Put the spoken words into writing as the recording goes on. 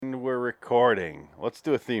recording. Let's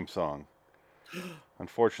do a theme song.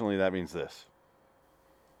 Unfortunately, that means this.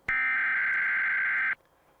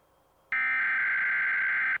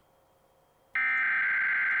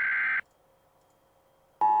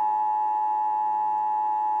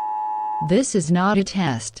 This is not a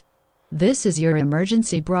test. This is your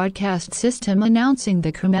emergency broadcast system announcing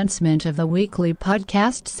the commencement of the weekly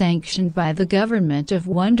podcast sanctioned by the government of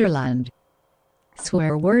Wonderland.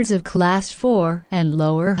 Swear words of Class 4 and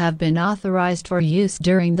lower have been authorized for use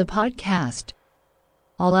during the podcast.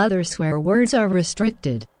 All other swear words are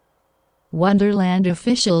restricted. Wonderland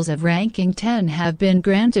officials of Ranking 10 have been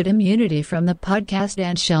granted immunity from the podcast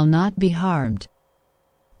and shall not be harmed.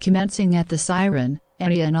 Commencing at the siren,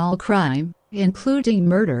 any and all crime, including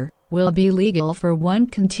murder, will be legal for 1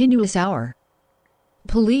 continuous hour.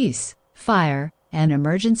 Police, fire, and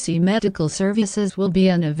emergency medical services will be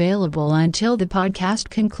unavailable until the podcast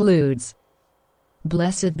concludes.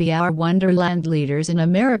 Blessed be our Wonderland leaders in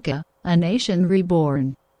America, a nation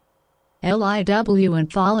reborn. LIW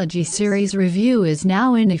Anthology Series Review is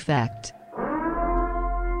now in effect.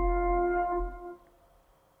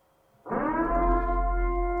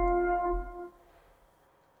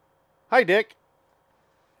 Hi, Dick.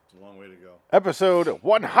 It's a long way to go. Episode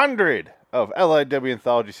 100 of LIW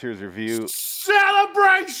Anthology Series Review.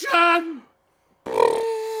 Celebration!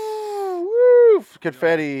 Woo!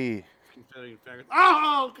 Confetti. Confetti.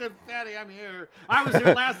 Oh, confetti, I'm here. I was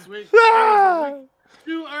here last week. I was a week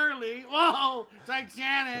too early. Whoa,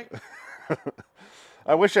 Titanic.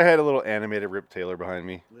 I wish I had a little animated Rip Taylor behind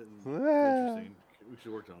me. Interesting. We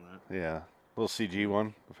should work on that. Yeah. Little CG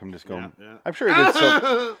one of him just going. Yeah. I'm sure he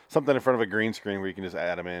did something in front of a green screen where you can just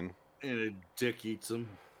add him in. And a dick eats him.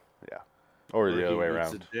 Yeah. Or the other way Eats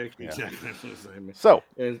around. a dick. Yeah. Exactly. So,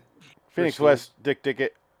 And Phoenix Crystal. West, Dick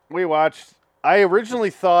Dickett. We watched. I originally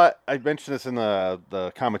thought, I mentioned this in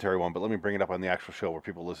the commentary one, but let me bring it up on the actual show where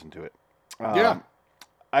people listen to it. Yeah.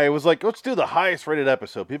 I was like, let's do the highest rated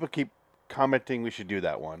episode. People keep commenting we should do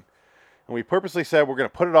that one. And we purposely said we're going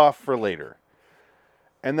to put it off for later.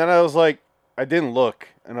 And then I was like, I didn't look.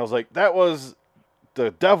 And I was like, that was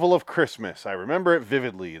The Devil of Christmas. I remember it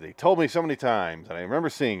vividly. They told me so many times. And I remember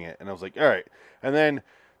seeing it. And I was like, all right. And then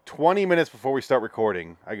 20 minutes before we start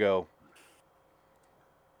recording, I go,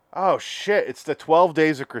 oh, shit. It's the 12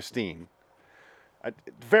 Days of Christine.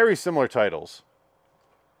 Very similar titles.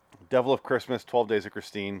 Devil of Christmas, 12 Days of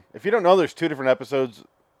Christine. If you don't know, there's 2 different episodes.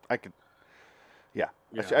 I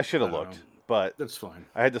should have looked. But that's fine.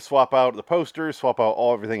 I had to swap out the posters, swap out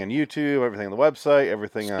everything on YouTube, everything on the website,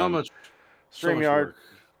 everything on StreamYard.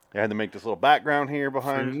 I had to make this little background here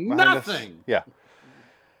behind nothing. Us. Yeah.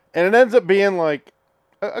 And it ends up being like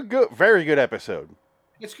a good, very good episode.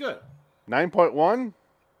 It's good. 9.1?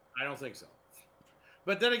 I don't think so.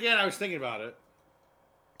 But then again, I was thinking about it.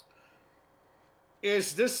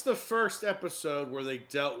 Is this the first episode where they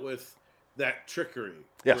dealt with that trickery?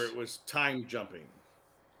 Yes. Where it was time jumping?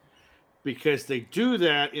 Because they do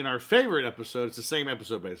that in our favorite episode. It's the same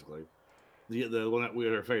episode, basically. The one that we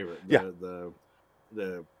had our favorite. The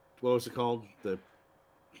what was it called?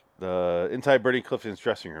 The Inside Bertie Clifton's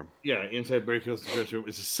dressing room. Yeah, Inside Bertie Clifton's dressing room.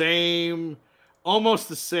 It's the same, almost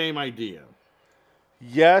the same idea.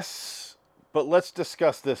 Yes, but let's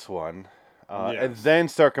discuss this one. And then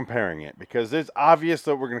start comparing it. Because it's obvious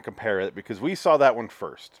that we're going to compare it. Because we saw that one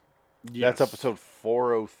first. Yes. That's episode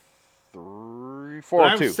 403.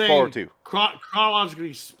 402. 402.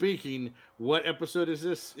 Chronologically speaking, what episode is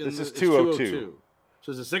this? This is 202.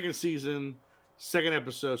 So it's the second season, second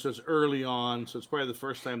episode. So it's early on. So it's probably the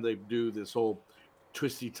first time they do this whole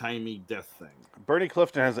twisty-timey death thing. Bernie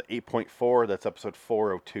Clifton has an 8.4. That's episode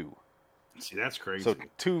 402. See, that's crazy. So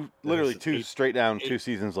two straight down 2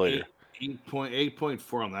 seasons later.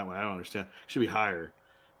 8.4 on that one. I don't understand. Should be higher.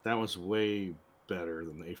 That was way better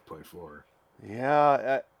than the 8.4.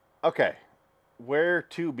 Yeah. Okay. Where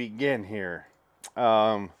to begin here?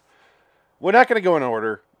 We're not going to go in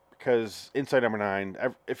order because Inside Number 9,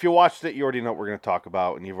 if you watched it, you already know what we're going to talk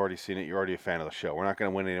about, and you've already seen it. You're already a fan of the show. We're not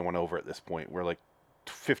going to win anyone over at this point. We're like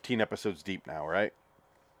 15 episodes deep now, right?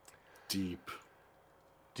 Deep.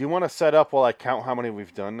 Do you want to set up while I count how many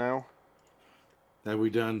we've done now? Have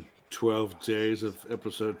we done 12 days of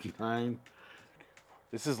episode 9?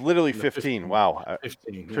 This is literally 15. Wow.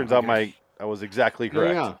 15. Turns out I was exactly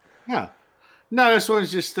correct. Yeah. No, this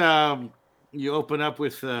one's just you open up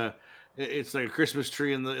with it's like a Christmas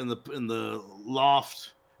tree in the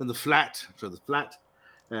loft, in the flat. So the flat,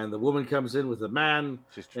 and the woman comes in with a man,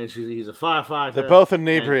 and he's a firefighter. They're both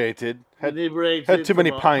inebriated. Had too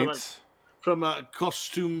many pints. From a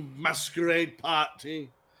costume masquerade party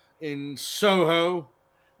in Soho,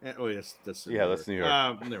 Oh, yes, that's Yeah, that's New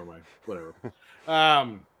York. Never mind. Whatever.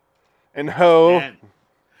 Um, And Ho. and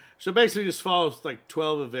so basically, just follows like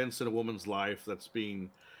 12 events in a woman's life that's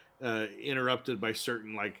being interrupted by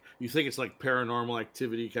certain, like, you think it's like paranormal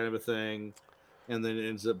activity kind of a thing, and then it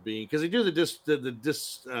ends up being, because they do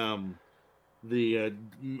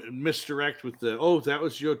misdirect with the, oh, that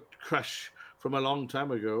was your crush from a long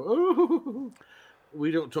time ago. Oh,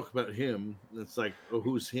 we don't talk about him. It's like, oh,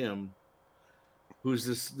 who's him? Who's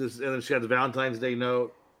this? And then she had the Valentine's Day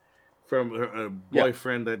note from her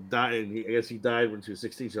boyfriend that died. And I guess he died when she was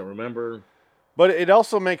 16. So I don't remember. But it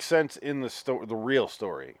also makes sense in the real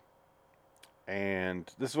story. And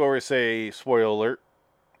this is where we say spoiler alert.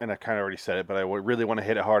 And I kind of already said it, but I really want to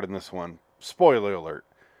hit it hard in this one. Spoiler alert.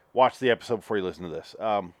 Watch the episode before you listen to this.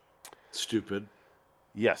 Stupid.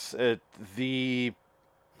 Yes,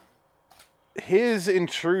 his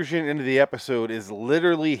intrusion into the episode is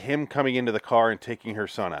literally him coming into the car and taking her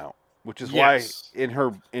son out, which is why in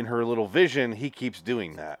her little vision he keeps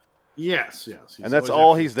doing that. Yes. And that's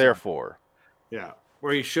all he's there for. Yeah,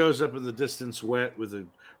 where he shows up in the distance, wet with the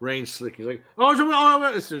rain slick. He's like, "Oh," and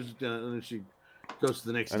then she goes to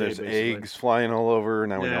the next day. And there's basically. eggs flying all over.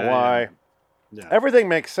 Now we know why. Yeah. Everything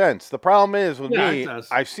makes sense. The problem is with me, it does.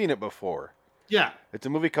 I've seen it before. Yeah. It's a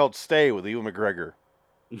movie called Stay with Ewan McGregor.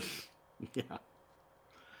 Yeah.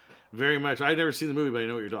 Very much. I've never seen the movie, but I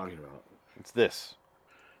know what you're talking about. It's this.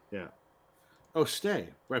 Yeah. Oh, Stay.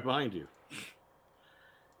 Right behind you.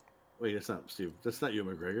 Wait, that's not Steve. That's not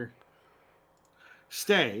Ewan McGregor.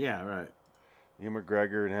 Stay. Yeah, right. Ewan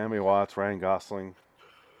McGregor, Naomi Watts, Ryan Gosling.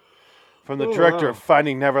 From the director of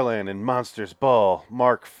Finding Neverland and Monsters Ball,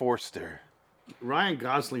 Mark Forster. Ryan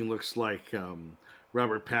Gosling looks like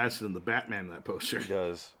Robert Pattinson in the Batman in that poster. He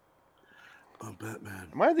does. Oh, Batman.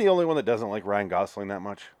 Am I the only one that doesn't like Ryan Gosling that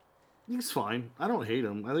much? He's fine. I don't hate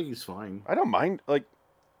him. I think he's fine. I don't mind. Like,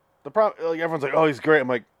 the problem, like everyone's like, "Oh, he's great." I'm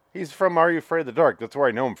like, he's from Are You Afraid of the Dark? That's where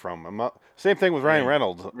I know him from. I'm not, same thing with Ryan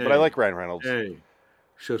Reynolds, but I like Ryan Reynolds. Hey,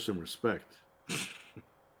 show some respect.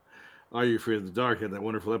 Are You Afraid of the Dark had that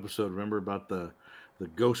wonderful episode. Remember about the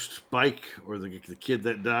ghost bike or the kid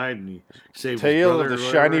that died and he saved his Tale brother of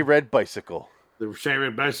the Shiny Red Bicycle. The shiny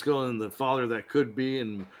red bicycle and the father that could be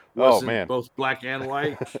and wasn't both black and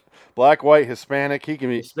white. Black, white, Hispanic. He can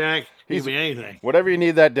be Hispanic. He can be anything. Whatever you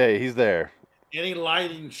need that day, he's there. Any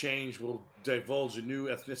lighting change will divulge a new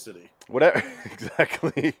ethnicity. Whatever,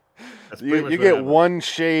 exactly. You get one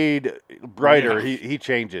shade brighter, he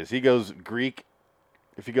changes. He goes Greek.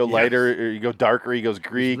 If you go lighter, or you go darker, he goes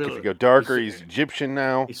Greek. If you go darker, he's Egyptian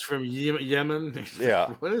now. He's from Yemen. Yeah.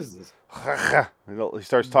 What is this? He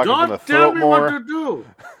starts talking from the throat more. Don't tell me what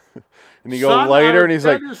to do. And you go lighter, and he's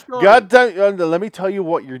like, "God damn! Let me tell you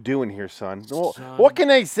what you're doing here, son. Well, what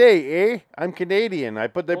can I say, eh? I'm Canadian. They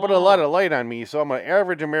put a lot of light on me, so I'm an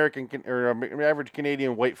average American or an average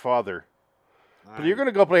Canadian white father. But you're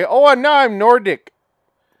gonna go play. Oh, no, I'm Nordic.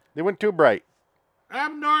 They went too bright.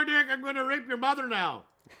 I'm Nordic. I'm gonna rape your mother now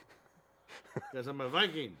because I'm a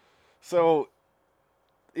Viking. So,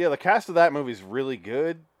 yeah, the cast of that movie is really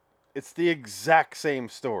good. It's the exact same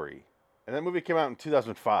story, and that movie came out in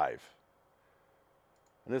 2005.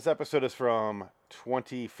 And this episode is from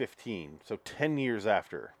 2015, so 10 years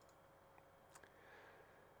after.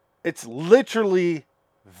 It's literally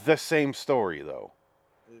the same story, though.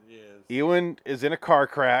 It is. Ewan is in a car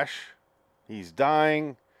crash. He's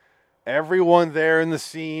dying. Everyone there in the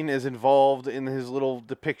scene is involved in his little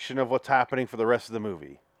depiction of what's happening for the rest of the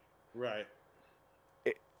movie. Right.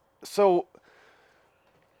 So,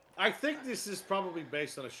 I think this is probably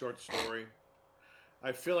based on a short story.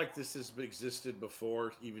 I feel like this has existed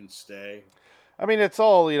before even Stay. I mean, it's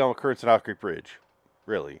all, occurrence at Oak Creek Bridge,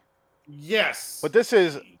 really. Yes. But this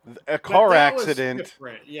is a car accident.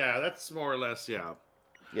 Yeah, that's more or less, yeah.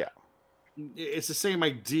 Yeah. It's the same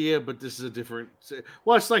idea, but this is a different.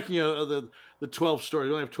 Well, it's like, the 12 stories.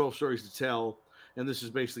 You only have 12 stories to tell. And this is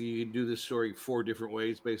basically, you can do this story 4 different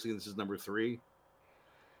ways. Basically, this is number 3.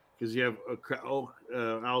 Because you have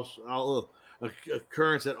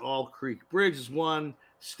occurrence at All Creek Bridge is one,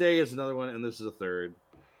 Stay is another one, and this is a third.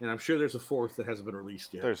 And I'm sure there's a 4th that hasn't been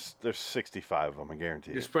released yet. There's 65 of them, I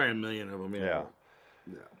guarantee. There's probably 1 million of them. Yeah.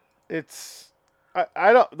 It's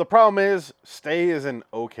I don't. The problem is, Stay is an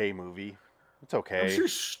okay movie. It's okay. I'm sure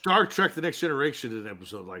Star Trek: The Next Generation did an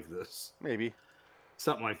episode like this. Maybe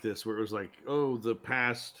something like this, where it was like, oh, the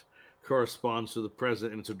past corresponds to the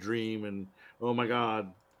present, and it's a dream, and oh my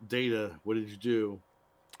God, Data, what did you do?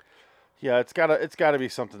 Yeah, it's gotta be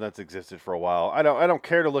something that's existed for a while. I don't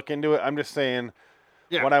care to look into it. I'm just saying,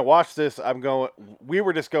 when I watch this, we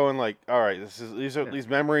were just going like, all right, these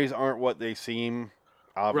memories aren't what they seem.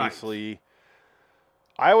 Obviously,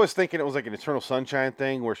 I was thinking it was like an Eternal Sunshine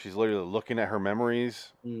thing where she's literally looking at her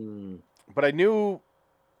memories. But I knew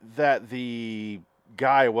that the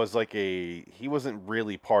guy was like he wasn't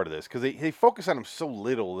really part of this because they focus on him so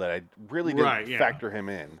little that I really didn't factor him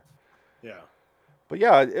in. Yeah. But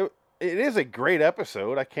yeah, it is a great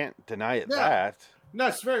episode. I can't deny it that. No,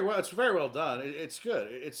 it's very well. It's very well done. It's good.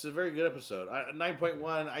 It's a very good episode.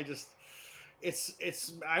 9.1.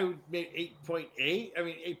 I would make 8.8. I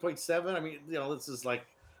mean 8.7. I mean this is like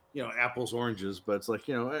apples oranges, but it's like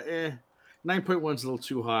 9.1 is a little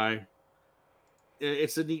too high.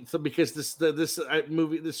 It's a neat thing because this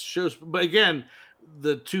movie shows. But again,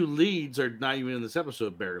 the two leads are not even in this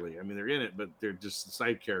episode. Barely. I mean they're in it, but they're just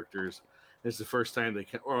side characters. It's the first time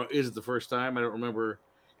or is it the first time? I don't remember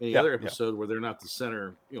any other episode where they're not the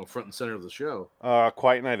center, front and center of the show.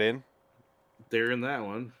 Quiet Night In. They're in that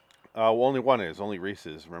one. Well, only one is. Only Reese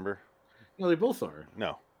is, remember? No, they both are.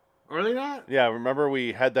 No. Are they not? Yeah, remember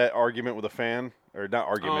we had that argument with a fan? Or not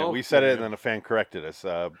argument. We said it and then a fan corrected us.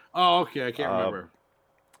 Okay. I can't remember.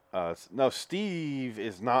 No, Steve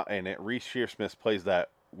is not in it. Reese Shearsmith plays that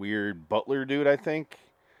weird butler dude, I think.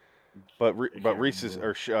 But Reese is,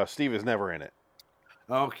 or Steve is never in it.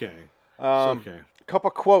 Okay. Okay. A couple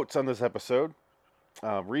quotes on this episode.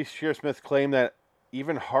 Reese Shearsmith claimed that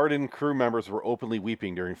even hardened crew members were openly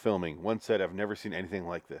weeping during filming. One said, "I've never seen anything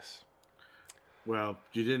like this." Well,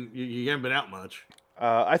 you haven't been out much.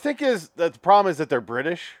 I think that the problem is that they're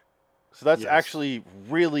British, so that's actually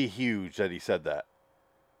really huge that he said that.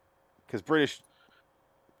 Because British,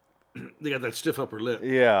 they got that stiff upper lip.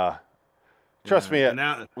 Yeah, trust me.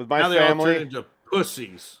 With my family, they all turn into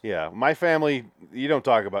pussies. Yeah, my family. You don't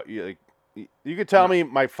talk about you. You could tell me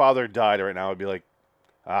my father died right now. I'd be like,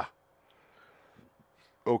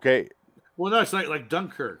 okay. Well, no, it's like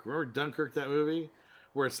Dunkirk. Remember Dunkirk, that movie?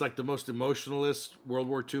 Where it's like the most emotionalist World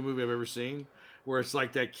War II movie I've ever seen. Where it's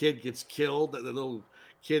like that kid gets killed, that little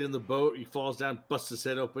kid in the boat, he falls down, busts his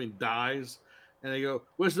head open, and dies. And they go,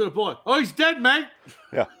 "Where's the little boy?" "Oh, he's dead, mate."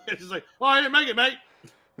 Yeah. It's just like, "Oh, I didn't make it, mate."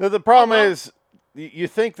 No, the problem is, you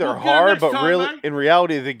think they're hard, but really, mate. In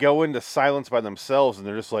reality, they go into silence by themselves, and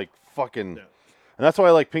they're just like fucking. Yeah. And that's why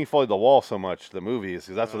I like Pink Floyd The Wall so much, the movies,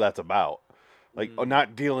 because that's what that's about. Like,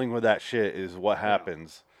 not dealing with that shit is what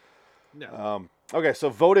happens. No. Okay, so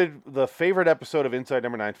voted the favorite episode of Inside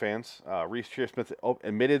Number 9 fans. Reese Shearsmith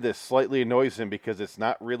admitted this slightly annoys him because it's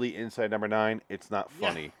not really Inside Number 9. It's not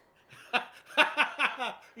funny.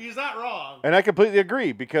 He's not wrong. And I completely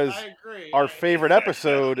agree because our favorite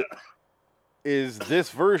episode is this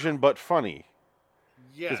version, but funny.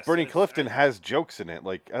 Yes. Because Bernie Clifton has jokes in it.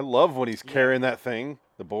 Like, I love when he's carrying that thing,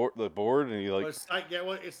 the board, and he like.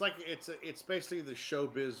 Well, it's basically the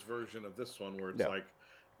showbiz version of this one, where it's like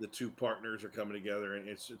the two partners are coming together, and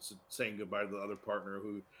it's saying goodbye to the other partner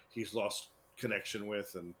who he's lost connection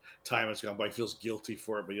with, and time has gone by. He feels guilty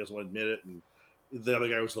for it, but he doesn't want to admit it, and the other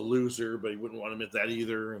guy was a loser, but he wouldn't want to admit that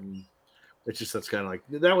either, and that's kind of like,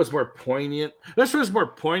 that was more poignant. This was more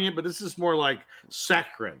poignant, but this is more like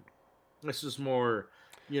saccharine. This is more,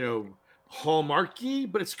 hallmarky,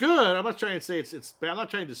 but it's good. I'm not trying to say it's bad. I'm not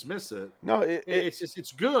trying to dismiss it. No,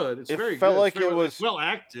 it's good. It's very felt good. like it was well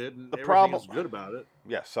acted. And the problem is good about it.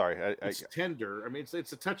 Yeah, sorry. It's tender. I mean,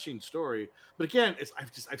 it's a touching story. But again,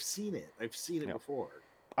 I've seen it. I've seen it before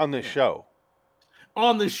on this show.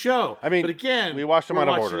 On the show. I mean, but again, we watched them out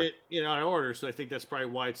of order. It, out of order, so I think that's probably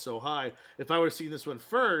why it's so high. If I would have seen this one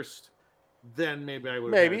first, then maybe I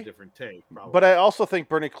would have had a different take. Probably. But I also think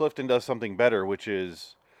Bernie Clifton does something better, which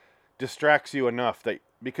is distracts you enough that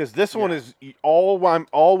because this one is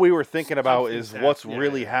all we were thinking about is what's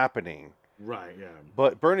really happening. Right. Yeah.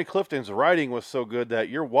 But Bernie Clifton's writing was so good that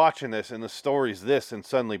you're watching this and the story's this, and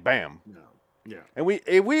suddenly, bam. No. Yeah. And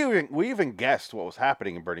we even guessed what was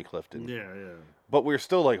happening in Bernie Clifton. Yeah. But we were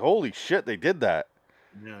still like, holy shit, they did that.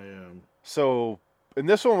 Yeah. So, and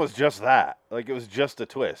this one was just that. Like, it was just a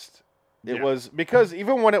twist. It was, because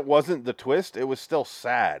even when it wasn't the twist, it was still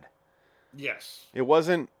sad. Yes. It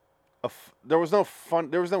wasn't, there was no fun,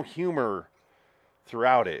 there was no humor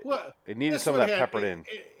throughout it. Well, it needed some of that peppered in.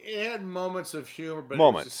 It had moments of humor, but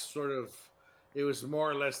moments. It was just sort of, it was more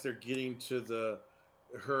or less they're getting to the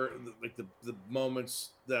moments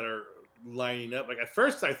that are lining up. Like, at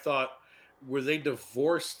first I thought, were they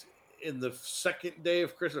divorced in the second day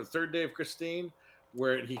of Christmas, third day of Christine,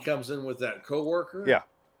 where he comes in with that coworker? Yeah.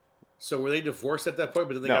 So were they divorced at that point,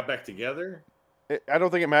 but then they got back together? I don't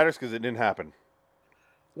think it matters because it didn't happen.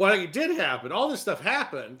 Well, it did happen. All this stuff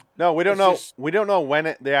happened. No, we don't know. We don't know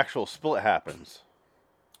when the actual split happens.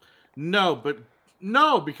 No,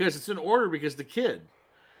 because it's in order. Because the kid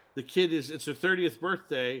it's her 30th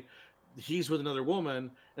birthday. He's with another woman,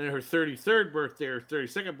 and then her 33rd birthday or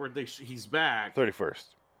 32nd birthday, he's back. 31st.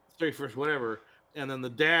 31st, whatever. And then the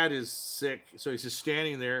dad is sick, so he's just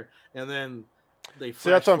standing there, and then they. See,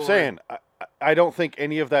 that's what I'm saying. I don't think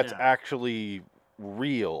any of that's actually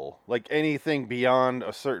real, like anything beyond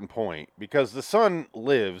a certain point, because the son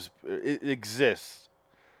lives, it exists,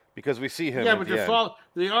 because we see him. Yeah, but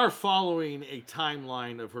they are following a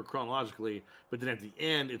timeline of her chronologically, but then at the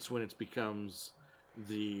end, it's when it becomes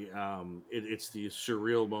it's the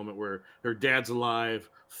surreal moment where her dad's alive,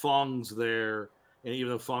 Fong's there, and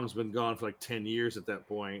even though Fong's been gone for like 10 years at that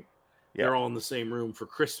point, they're all in the same room for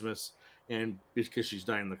Christmas, and because she's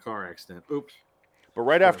died in the car accident. Oops. But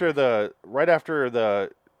right after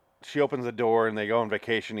she opens the door and they go on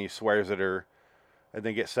vacation, he swears at her, and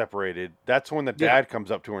they get separated. That's when the dad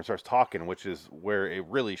comes up to her and starts talking, which is where it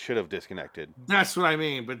really should have disconnected. That's what I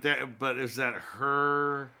mean. But is that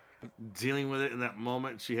her dealing with it in that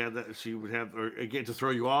moment? She would have, or again, to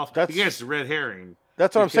throw you off. It's a red herring.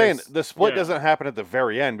 That's what I'm saying. The split doesn't happen at the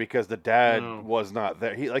very end because the dad was not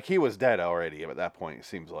there. He was dead already at that point. It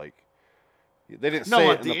seems like they didn't say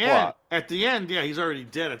it in the plot. At the end, he's already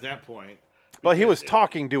dead at that point. But he was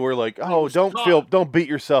talking to her like, "Oh, don't beat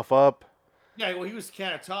yourself up." Yeah, well, he was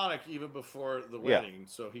catatonic even before the wedding,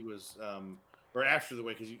 so he was, or after the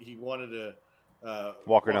wedding, because he wanted to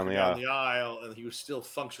walk her down the aisle, and he was still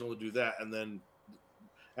functional to do that. And then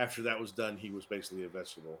after that was done, he was basically a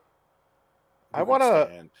vegetable. I want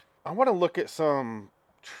to look at some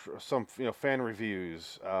fan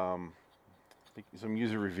reviews, some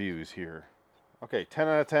user reviews here. Okay, 10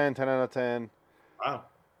 out of 10, 10 out of 10. Wow.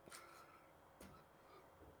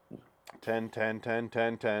 10, 10, 10,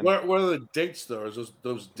 10, 10. What are the dates, though? Are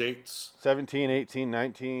those dates? 17, 18,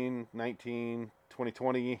 19, 19,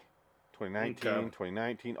 2020, 2019,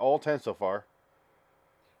 2019. All 10 so far.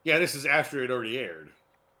 Yeah, this is after it already aired.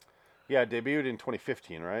 Yeah, it debuted in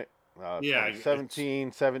 2015, right?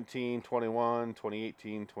 17, 17, 21,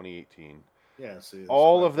 2018, 2018. Yeah, see.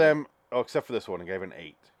 All of them, except for this one, I gave an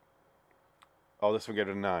 8. Oh, this one gave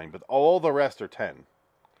it a 9. But all the rest are 10.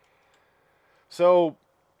 So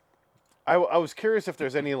I was curious if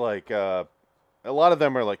there's any, like, a lot of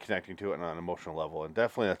them are, like, connecting to it on an emotional level, and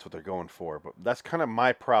definitely that's what they're going for. But that's kind of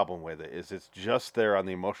my problem with it, is it's just there on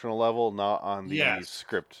the emotional level, not on the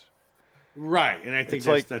script. Right, and I think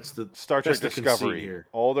that's the Star Trek Discovery. Here.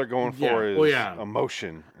 All they're going for is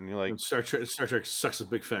emotion, and you're like, and Star Trek sucks a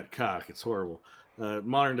big fat cock. It's horrible.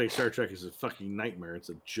 Modern day Star Trek is a fucking nightmare. It's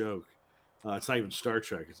a joke. It's not even Star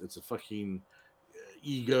Trek. It's a fucking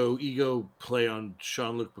ego play on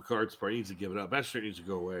Jean-Luc Picard's part. He needs to give it up. Patrick Stewart needs to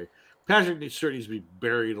go away. Patrick Stewart needs to be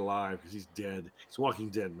buried alive because he's dead. He's a Walking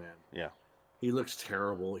Dead man. Yeah, he looks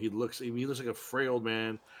terrible. He looks like a frail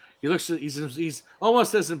man. He's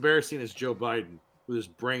almost as embarrassing as Joe Biden with his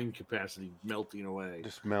brain capacity melting away.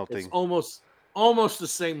 Just melting. It's almost the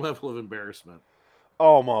same level of embarrassment.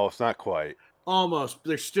 Almost, not quite. Almost.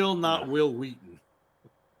 They're still not Will Wheaton.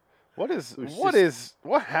 What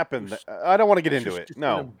happened? I don't want to get into it.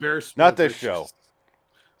 No, not this show.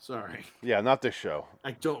 Sorry. Yeah, not this show.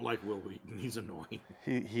 I don't like Will Wheaton. He's annoying.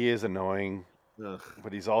 He is annoying. Ugh.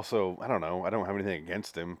 But he's also, I don't know. I don't have anything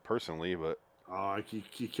against him personally, but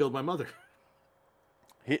he killed my mother.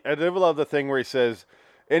 I never love the thing where he says,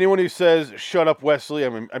 "Anyone who says shut up, Wesley,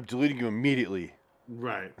 I'm deleting you immediately."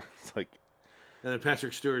 Right. It's like, and then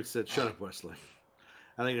Patrick Stewart said, "Shut up, Wesley."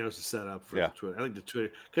 I think that was a setup for the Twitter. I think the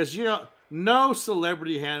Twitter, because no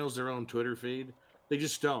celebrity handles their own Twitter feed. They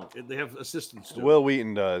just don't. They have assistants. Will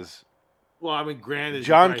Wheaton does. Well, I mean, granted,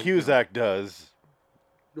 John Cusack does.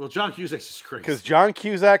 Well, John Cusack's just crazy. Because John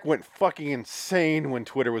Cusack went fucking insane when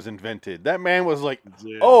Twitter was invented. That man was like,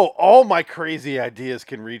 "Oh, all my crazy ideas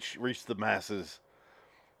can reach the masses."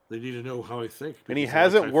 They need to know how I think. And he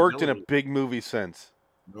hasn't worked in a big movie since.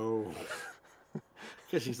 No.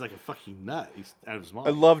 Because he's like a fucking nut. He's out of his mind.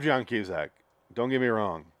 I love John Cusack. Don't get me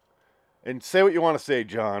wrong. And say what you want to say,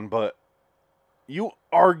 John, but you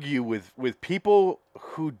argue with people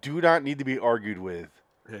who do not need to be argued with.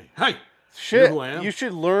 Hey. Shit, you know who I am? You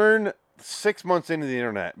should learn 6 months into the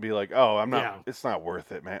internet and be like, "Oh, I'm not. Yeah. It's not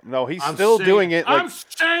worth it, man." No, I'm still doing it. I'm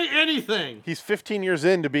saying anything. He's 15 years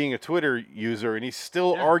into being a Twitter user, and he's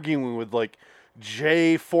still arguing with like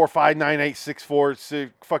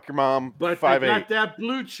J459864. Fuck your mom. But 58. They got that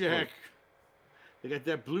blue check. They got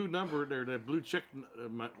that blue number there, that blue check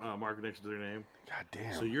mark next to their name. God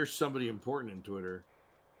damn. So you're somebody important in Twitter.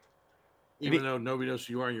 Even though nobody knows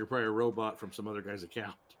who you are and you're probably a robot from some other guy's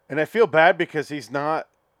account. And I feel bad because he's a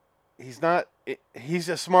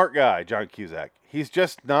smart guy, John Cusack. He's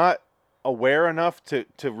just not aware enough to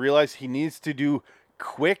realize he needs to do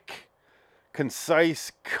quick,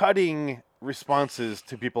 concise, cutting responses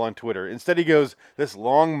to people on Twitter. Instead, he goes this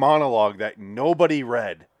long monologue that nobody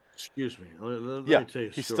read. Excuse me. Let Yeah, me tell you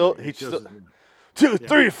a he's story. still 2,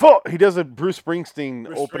 3, 4. He does a Bruce Springsteen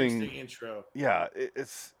Bruce opening. Springsteen intro. Yeah,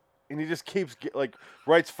 it's and he just keeps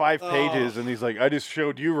writes 5 pages, and he's like, "I just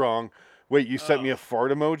showed you wrong. Wait, you sent me a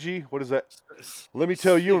fart emoji? What is that? Let me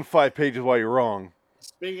tell you in 5 pages why you're wrong."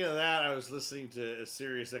 Speaking of that, I was listening to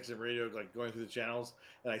Sirius XM radio, like going through the channels,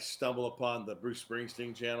 and I stumbled upon the Bruce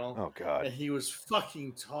Springsteen channel. Oh God, And he was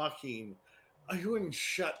fucking talking. He wouldn't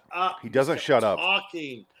shut up. He doesn't just shut kept up.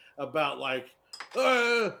 Talking about like,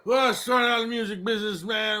 well, I started out in the music business,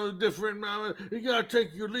 man. It was different, man. You gotta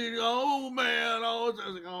take your lead. Oh man, I was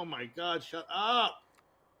like, oh my God, shut up.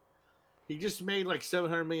 He just made like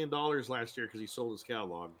 $700 million last year because he sold his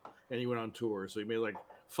catalog and he went on tour. So he made like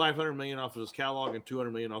 $500 million off of his catalog and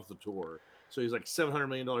 $200 million off the tour. So he's like $700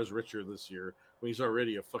 million richer this year when he's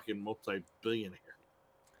already a fucking multi-billionaire.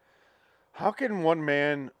 how can one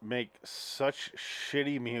man make such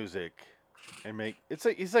shitty music and make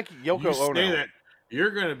he's like Yoko You say Ono. that, you're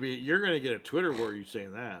gonna get a Twitter war. You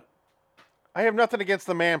saying that? I have nothing against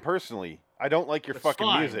the man personally. I don't like your That's fucking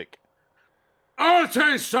fine. music. I'll tell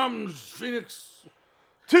you something, Phoenix.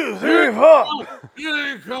 2, 3, 4. You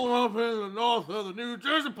didn't come up in the north of the New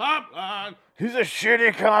Jersey pipeline. He's a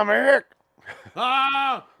shitty comic.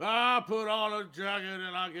 I put on a jacket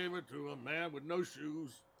and I gave it to a man with no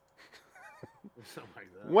shoes. Something like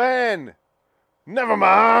that. When? Never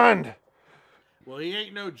mind. Well, he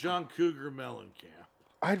ain't no John Cougar Mellencamp.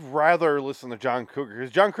 I'd rather listen to John Cougar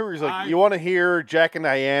because John Cougar's like, I- you want to hear Jack and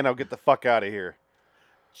Diane? I'll get the fuck out of here.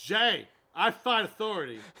 Jay, I fight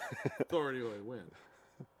authority. Authority always wins.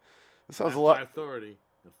 It sounds I a lot. fight authority.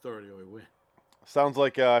 Authority always wins. Sounds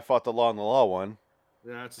like I fought the law and the law one.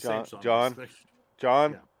 Yeah, it's the John- same song. John? It's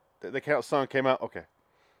John, Yeah. the song came out. Okay.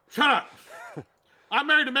 Shut up. I'm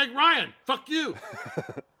married to Meg Ryan. Fuck you.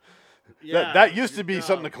 That used to be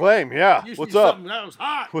something to claim. Yeah. Used to What's be up? something That was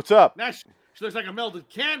hot. What's up? Now she looks like a melted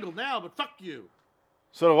candle now, but fuck you.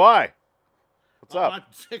 So do I. What's up? My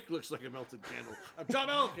dick looks like a melted candle. I'm John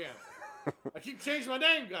Mellencamp. I keep changing my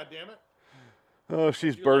name, goddammit. Oh,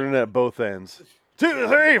 she's burning at both ends. 2,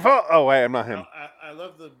 3, 4. Oh wait, I'm not him. I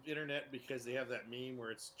love the internet because they have that meme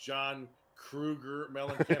where it's John Kruger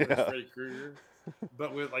Mellencamp and Freddy Krueger,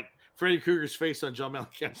 But with like Freddy Krueger's face on John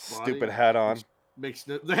Mellencamp's body. Stupid hat on. Makes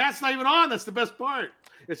the hat's not even on. That's the best part.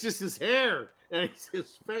 It's just his hair and it's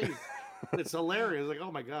his face. It's hilarious. Like,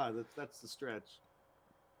 oh my god, that's the stretch.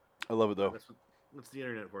 I love it though. That's the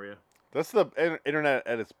internet for you. That's the internet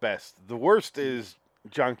at its best. The worst is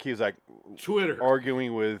John Cusack Twitter.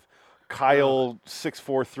 arguing with Kyle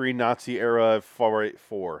 643 Nazi era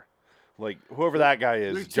 484. Like whoever that guy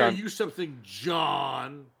Let me is, tell John. you something,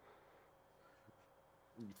 John.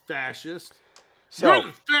 Fascist. You're So,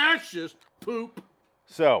 the fascist. Poop.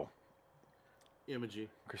 so Imagy.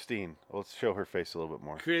 Christine, let's show her face a little bit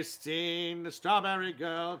more. Christine, the strawberry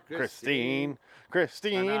girl. Christine,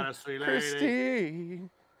 Another sweet lady. Christine.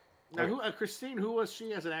 Now, Christine, who was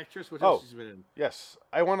she as an actress? What Oh. else she's been in? Yes,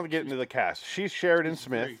 I wanted to get into the cast. She's Sheridan She's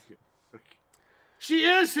Smith. very good. Okay. She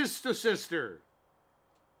is his sister.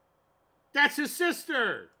 That's his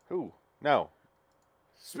sister. Who? No.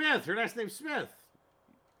 Smith. Her last name's Smith.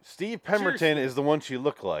 Steve Pemberton is the one she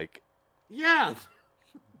looked like. Yeah.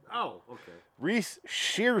 Oh, okay. Reese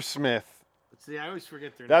Shearsmith. See, I always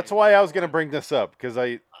forget their That's names. why I was going to bring this up because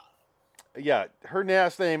yeah, her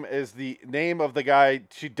last name is the name of the guy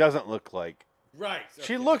she doesn't look like. right.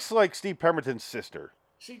 She okay. looks like Steve Pemberton's sister.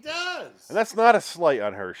 She does. And that's not a slight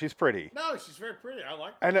on her. She's pretty. No, she's very pretty. I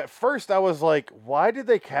like. And at first I was like, why did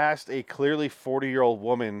they cast a clearly 40-year-old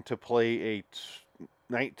woman to play a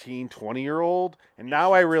 19, 20-year-old? And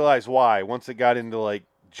now I realize why. Once it got into like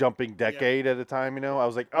jumping decade at a time, you know, I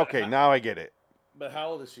was like, okay, now I get it. But how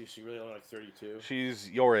old is she? She really only like 32. She's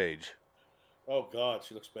your age. Oh God,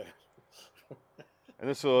 she looks bad. And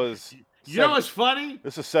this was You know what's funny?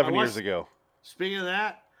 this is 7 I years watched- ago. Speaking of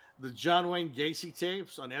that, the John Wayne Gacy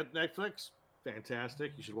tapes on Netflix,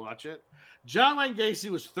 fantastic. You should watch it. John Wayne Gacy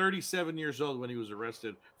was 37 years old when he was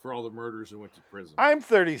arrested for all the murders and went to prison. I'm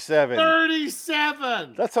 37.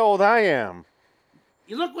 37. That's how old I am.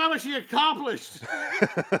 You look how much he accomplished.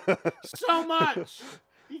 So much.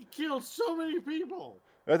 He killed so many people.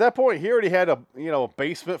 At that point, he already had a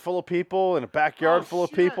basement full of people and a backyard Oh, full of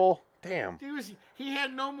shit. people. Damn. He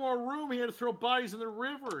had no more room. He had to throw bodies in the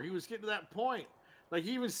river. He was getting to that point. Like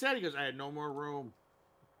he even said, he goes, I had no more room.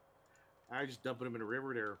 I was just dumping him in the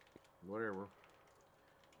river there. Whatever.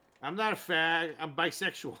 I'm not a fag. I'm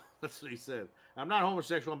bisexual. That's what he said. I'm not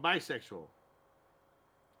homosexual. I'm bisexual.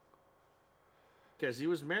 Because he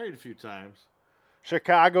was married a few times.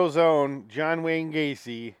 Chicago's own John Wayne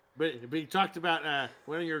Gacy. But he talked about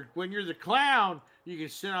when you're the clown, you can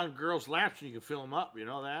sit on girls' laps and you can fill them up. You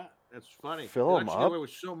know that? That's funny. Fill They 'em let you get up? away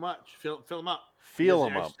with so much. Fill them up. Feel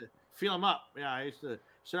Because 'em I up. used to Fill them up. Yeah, I used to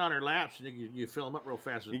sit on her laps and you fill them up real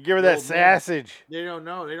fast. You give her The that old men, sausage. They don't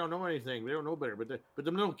know. They don't know anything. They don't know better. But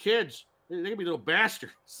them little kids, they can be little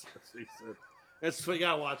bastards. He said. That's what you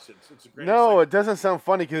gotta watch it. It's a great. No, it doesn't sound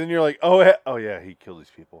funny because then you're like, oh yeah, he killed these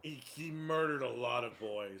people. He murdered a lot of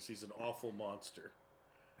boys. He's an awful monster.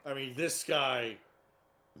 I mean, this guy,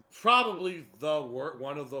 probably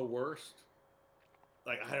one of the worst.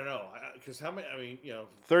 Like, I don't know, because how many? I mean,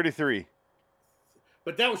 33.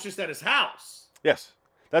 but that was just at his house. Yes,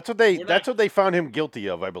 that's what they found him guilty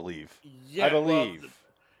of, I believe. Yeah, I believe.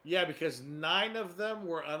 Yeah, because 9 of them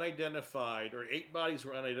were unidentified, or 8 bodies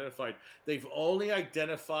were unidentified. They've only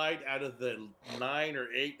identified out of the 9 or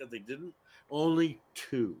 8 that they didn't, only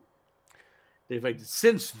 2.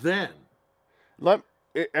 Since then.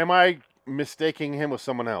 Am I mistaking him with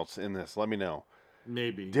someone else in this? Let me know.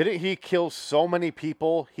 Maybe. Didn't he kill so many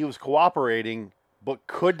people? He was cooperating, but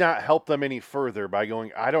could not help them any further by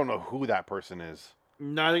going, I don't know who that person is.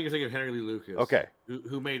 No, I think you're thinking of Henry Lee Lucas. Okay.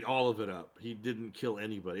 Who made all of it up. He didn't kill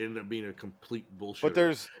anybody. It ended up being a complete bullshit. But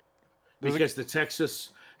there's because the Texas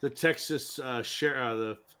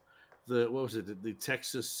sheriff, what was it? The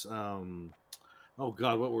Texas, oh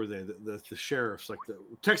God, what were they? The sheriffs, like the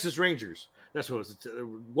Texas Rangers. That's what it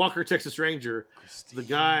was. Walker, Texas Ranger. The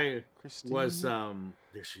guy was,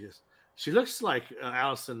 there she is. She looks like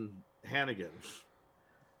Allison Hannigan,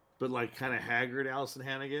 but like kind of haggard Allison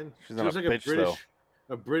Hannigan. She's not a bitch, though.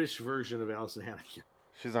 A British version of Allison Hannigan.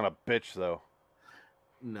 She's not a bitch, though.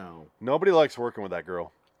 No. Nobody likes working with that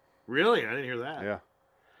girl. Really? I didn't hear that. Yeah.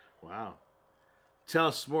 Wow. Tell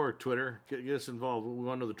us more, Twitter. Get us involved. We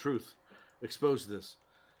want to know the truth. Expose this.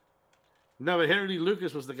 No, but Henry Lee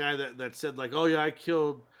Lucas was the guy that said, like, oh, yeah, I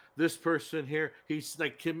killed this person here. He's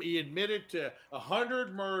like, he admitted to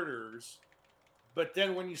 100 murders. But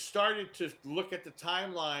then when you started to look at the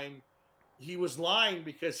timeline, he was lying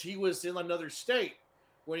because he was in another state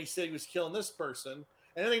when he said he was killing this person.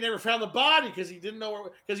 And then they never found the body because he didn't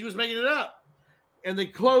know because he was making it up. And they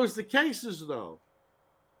closed the cases, though.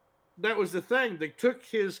 That was the thing. They took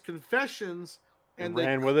his confessions and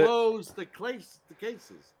they closed the cases.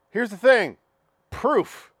 Here's the thing.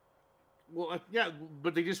 Proof. Well, yeah,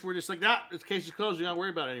 but they just were just like, this case is closed. You don't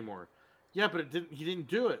worry about it anymore. Yeah, but he didn't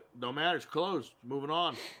do it. No matter. It's closed. Moving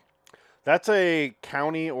on. That's a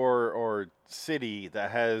county or city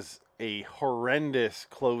that has a horrendous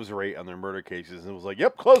close rate on their murder cases. And it was like,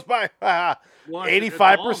 yep, close by.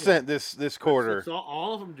 85% this quarter.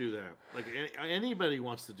 All of them do that. Like anybody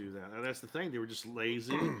wants to do that. And that's the thing. They were just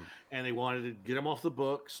lazy and they wanted to get them off the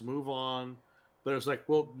books, move on. But it was like,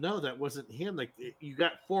 well, no, that wasn't him. Like you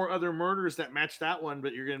got 4 other murders that match that one,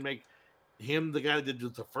 but you're going to make him the guy that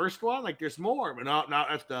did the first one? Like there's more. But no,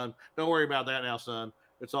 that's done. Don't worry about that now, son.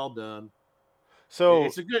 It's all done. So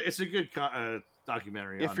it's a good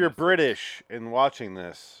documentary. If you're Netflix. British and watching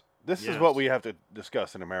this is what we have to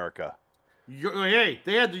discuss in America. Hey,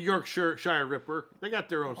 they had the Yorkshire Ripper. They got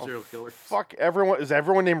their own serial killer. Fuck everyone. Is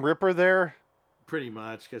everyone named Ripper there? Pretty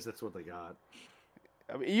much, because that's what they got.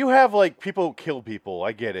 I mean, you have like people kill people.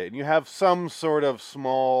 I get it, and you have some sort of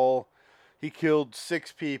small. He killed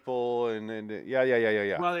 6 people, and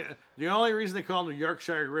yeah. Well, the only reason they called him the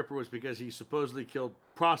Yorkshire Ripper was because he supposedly killed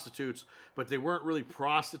prostitutes, but they weren't really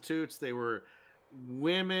prostitutes. They were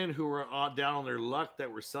women who were down on their luck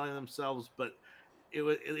that were selling themselves. But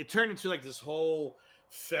it turned into like this whole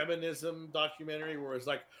feminism documentary where it's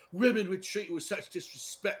like women would treat you with such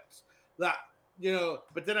disrespect that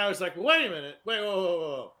But then I was like, wait a minute,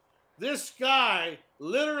 whoa. This guy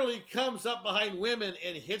literally comes up behind women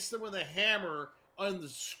and hits them with a hammer on the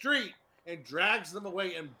street and drags them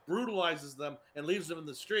away and brutalizes them and leaves them in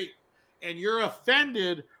the street. And you're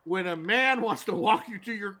offended when a man wants to walk you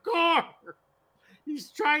to your car. He's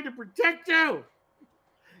trying to protect you.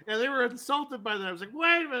 And they were insulted by that. I was like,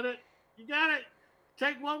 wait a minute. You got to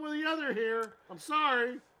take one with the other here. I'm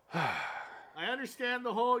sorry. I understand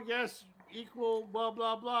the whole, yes, equal, blah,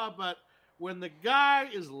 blah, blah. But when the guy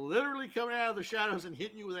is literally coming out of the shadows and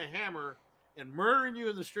hitting you with a hammer and murdering you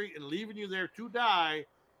in the street and leaving you there to die,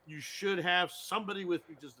 you should have somebody with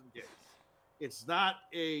you just in case. It's not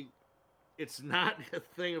a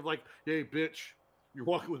thing of like, hey, bitch, you're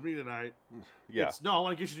walking with me tonight. Yeah. I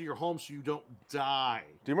want to get you to your home so you don't die.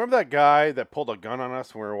 Do you remember that guy that pulled a gun on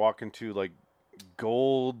us when we were walking to like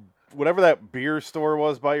Gold, whatever that beer store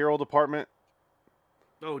was by your old apartment?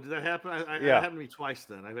 Oh, did that happen? It yeah. happened to me twice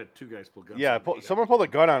then. I've had 2 guys pull guns. Yeah, someone pulled a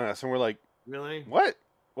gun on us and we're like, really? What?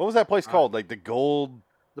 What was that place called? Like the Gold.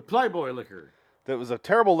 The Playboy liquor. That was a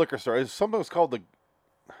terrible liquor store. Something was called the.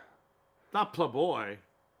 Not Playboy.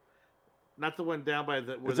 Not the one down by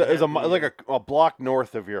the. It was like a block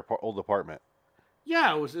north of your old apartment.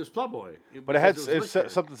 Yeah, it was Playboy. But it's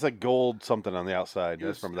something that's like gold something on the outside. I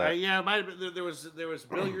just remember that. Yeah, it might have been, there was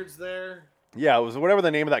billiards there. Yeah, it was whatever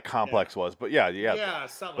the name of that complex was. But yeah. Yeah,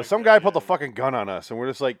 something. But some guy put the fucking gun on us, and we're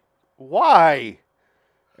just like, why?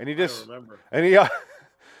 And he just. I don't remember. And he.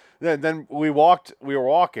 Then we were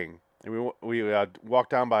walking, and we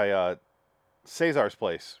walked down by Cesar's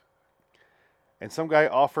place, and some guy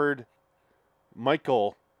offered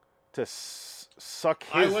Michael to suck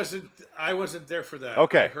his. I wasn't there for that.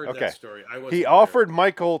 Okay, I heard okay. that story. He offered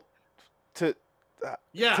Michael to.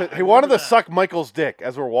 He wanted to suck Michael's dick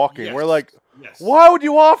as we're walking. Yes. We're like, yes. Why would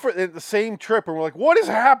you offer it the same trip? And we're like, what is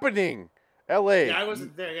happening? L.A. Yeah, I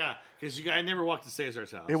wasn't there. Yeah, because I never walked to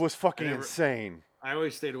Cesar's house. It was fucking insane. I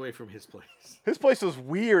always stayed away from his place. His place was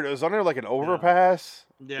weird. It was under like an overpass.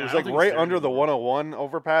 Yeah, it was like right under the 101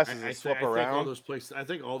 overpass as you slip around. I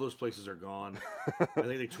think all those places are gone. I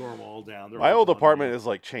think they tore them all down. My old apartment is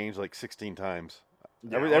like changed like 16 times.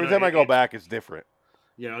 Yeah, every time I go back, it's different.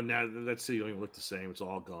 Yeah, now that city don't even look the same. It's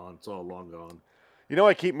all gone. It's all long gone. You know,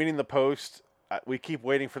 I keep meaning the post. We keep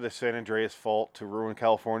waiting for the San Andreas fault to ruin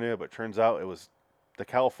California, but turns out it was the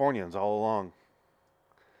Californians all along.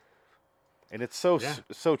 And it's so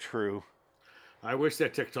true. I wish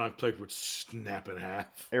that tectonic plate would snap in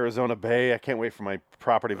half. Arizona Bay. I can't wait for my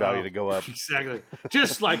property value to go up. Exactly.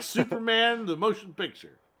 Just like Superman, the motion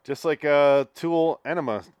picture. Just like a Tool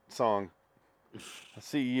Enema song. I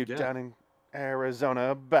see you down in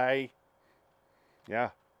Arizona Bay. Yeah.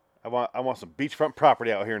 I want some beachfront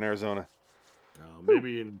property out here in Arizona.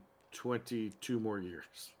 Maybe in 22 more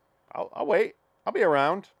years. I'll wait. I'll be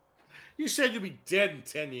around. You said you'd be dead in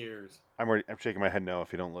 10 years. I'm shaking my head no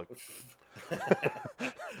if you don't look.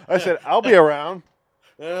 I said, I'll be around.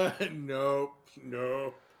 Nope.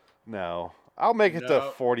 No. I'll make it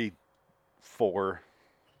to 44.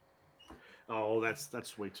 Oh,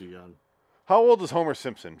 that's way too young. How old is Homer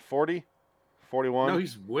Simpson? 40? 41? No,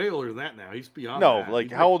 he's way older than that now. He's beyond No, that.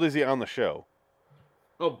 like, how old is he on the show?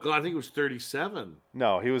 Oh, God, I think it was 37.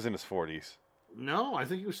 No, he was in his 40s. No, I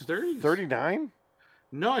think he was 30. 39?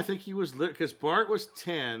 No, I think he was, because Bart was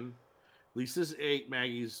 10, Lisa's 8,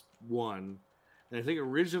 Maggie's 1. And I think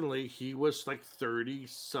originally he was like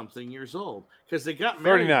 30-something years old. Because they got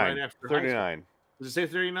married 39. right after 39. Does it say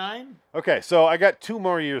 39? Okay, so I got 2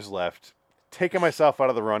 more years left. Taking myself out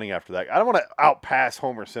of the running after that. I don't want to outpass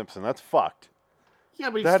Homer Simpson. That's fucked. Yeah,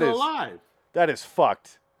 but he's still alive. That is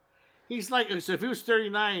fucked. He's like, so if he was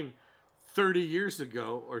 39 30 years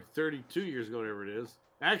ago, or 32 years ago, whatever it is.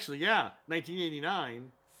 Actually, yeah,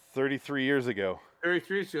 1989. 33 years ago.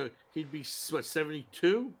 33 years ago, he'd be, what,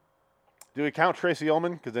 72? Do we count Tracy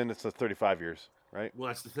Ullman? Because then it's 35 years, right? Well,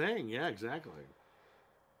 that's the thing. Yeah, exactly.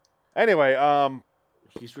 Anyway,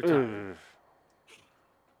 he's retired.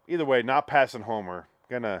 Either way, not passing Homer.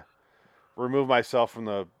 Gonna remove myself from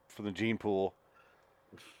the gene pool.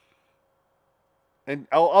 And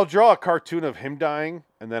I'll draw a cartoon of him dying,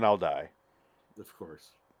 and then I'll die. Of course.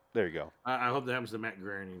 There you go. I hope that happens to Matt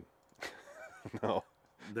Groening. No.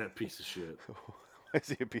 That piece of shit. Why is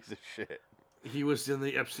he a piece of shit? He was in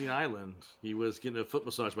the Epstein Island. He was getting a foot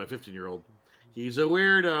massage by a 15-year-old. He's a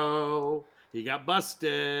weirdo. He got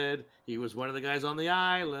busted. He was one of the guys on the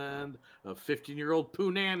island. A 15-year-old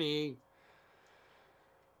poo nanny.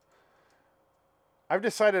 I've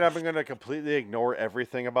decided I'm going to completely ignore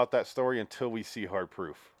everything about that story until we see hard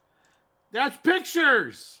proof. That's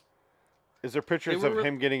pictures. Is there pictures of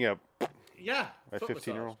him getting a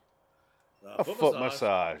 15-year-old? A foot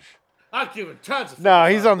massage. I've given tons of. No,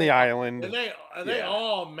 he's on the island. And they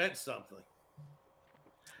all meant something.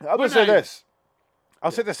 I'm going to say this. I'll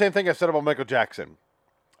say the same thing I said about Michael Jackson.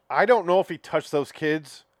 I don't know if he touched those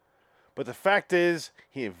kids, but the fact is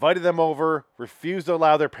he invited them over, refused to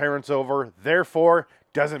allow their parents over, therefore,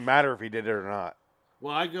 doesn't matter if he did it or not.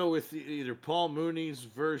 Well, I go with either Paul Mooney's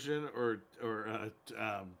version or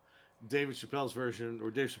David Chappelle's version, where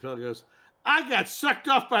Dave Chappelle goes, I got sucked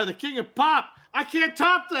off by the king of pop. I can't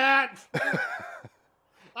top that.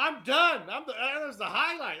 I'm done. That was the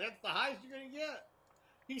highlight. That's the highest you're going to get.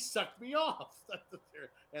 He sucked me off.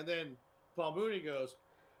 And then Paul Mooney goes,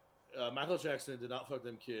 Michael Jackson did not fuck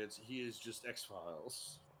them kids. He is just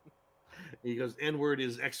X-Files. He goes, N-word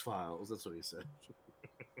is X-Files. That's what he said.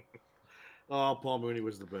 Oh, Paul Mooney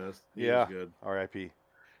was the best. He was good. R.I.P.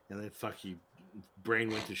 And then he brain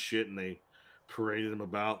went to shit and they paraded him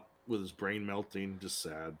about with his brain melting. Just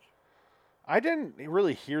sad. I didn't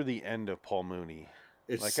really hear the end of Paul Mooney.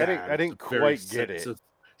 It's like sad. I didn't quite get it.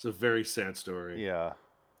 It's a very sad story. Yeah.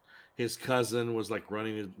 His cousin was like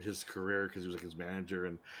running his career because he was like his manager,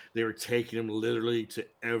 and they were taking him literally to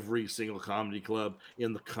every single comedy club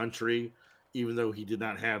in the country, even though he did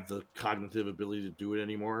not have the cognitive ability to do it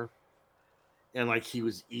anymore. And like he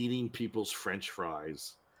was eating people's French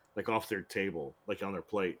fries like off their table, like on their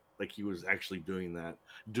plate, like he was actually doing that,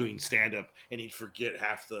 doing stand up, and he'd forget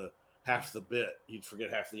half the bit, he'd forget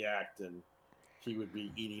half the act, and he would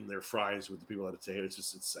be eating their fries with the people at the table.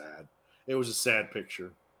 It's sad. It was a sad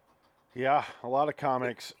picture. Yeah, a lot of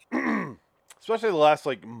comics, especially the last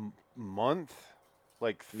like month.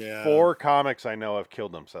 Like Yeah. 4 comics I know have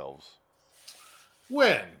killed themselves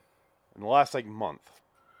When? in the last like month.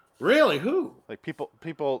 Really? Who? Like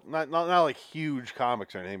people, not like huge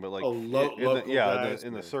comics or anything, but like local guys,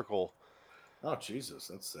 in the man. circle. Oh, Jesus,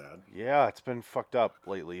 that's sad. Yeah, it's been fucked up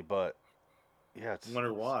lately, but yeah, I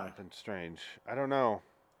wonder why. It's been strange. I don't know,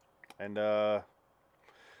 and I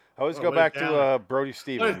always Oh, go what a back to downer. Brody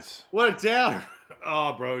Stevens. What a downer.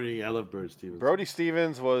 Oh, Brody. I love Brody Stevens. Brody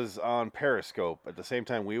Stevens was on Periscope at the same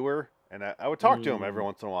time we were, and I would talk to him every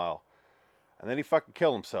once in a while, and then he fucking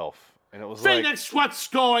killed himself, and it was like, Phoenix, what's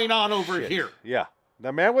going on over shit. here? Yeah,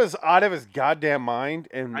 the man was out of his goddamn mind,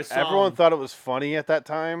 and I saw everyone him. thought it was funny at that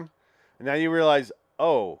time, and now you realize,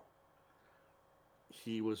 oh,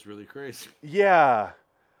 He was really crazy. yeah,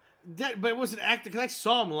 But it wasn't acting, because I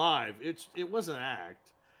saw him live. It wasn't act.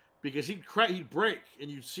 Because he'd break,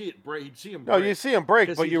 and you'd see it break. You'd see him no, break. you see him break,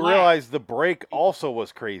 'Cause but he'd you laugh. realize the break also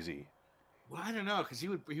was crazy. Well, I don't know, because he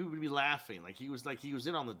would be laughing, like he was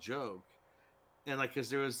in on the joke, and like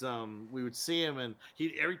because there was we would see him, and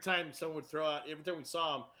he every time someone would throw out, every time we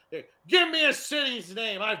saw him, hey, give me a city's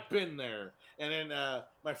name, I've been there, and then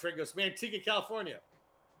my friend goes, Manteca, California.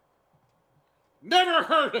 Never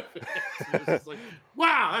heard of it. It was just like,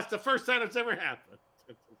 wow, that's the first time it's ever happened.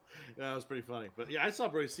 That was pretty funny, but yeah, I saw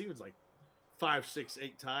Brody Stevens like 5, 6,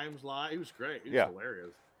 8 times live. He was great. He was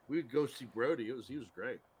hilarious. We would go see Brody. He was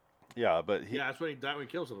great. Yeah, but Yeah, that's when he died. When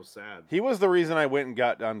he killed himself, it was sad. he was the reason I went and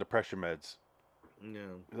got on depression meds. Yeah.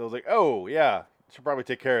 'Cause I was like, oh yeah, should probably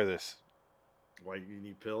take care of this. Why you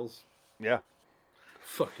need pills? Yeah,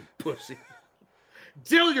 Fucking pussy.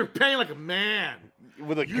 Deal your pain like a man.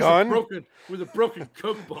 with a Use gun. with a broken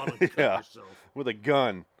Coke bottle. And cut Yeah. yourself. With a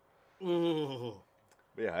gun. Ugh.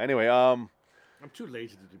 Yeah. Anyway, I'm too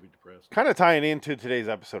lazy to be depressed. kind of tying into today's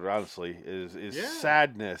episode, honestly, is Yeah.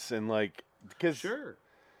 sadness and like because Sure.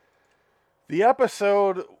 the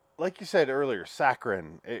episode, like you said earlier,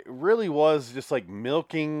 saccharine. It really was just like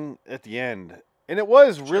milking at the end, and it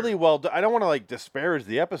was really well done. I don't want to like disparage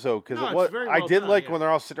the episode because No, it it's was. very I well did done, like yeah. when they're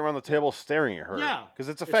all sitting around the table staring at her. Yeah. because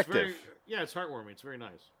it's effective. It's heartwarming. It's very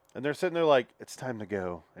nice. And they're sitting there like, it's time to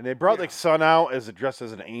go. And they brought Yeah. like Sun out as dressed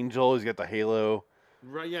as an angel. He's got the halo.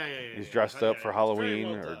 Right? Yeah. He's yeah. dressed Yeah, up yeah, for it's very Halloween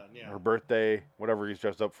well or done, yeah. her birthday, whatever he's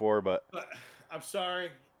dressed up for. But But I'm sorry.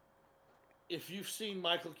 If you've seen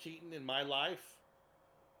Michael Keaton in my life,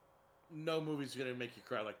 no movie's gonna make you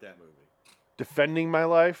cry like that movie. defending my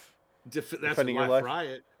life. That's Defending a your laugh life?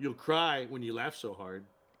 riot. You'll cry when you laugh so hard.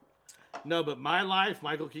 No, but My Life,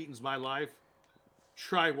 Michael Keaton's My Life.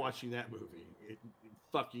 Try watching that movie.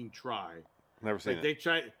 Fucking try. Never seen Like it. they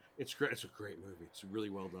try. It's great. It's a great movie. It's really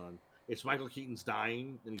well done. It's Michael Keaton's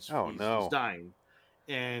dying, and he's dying,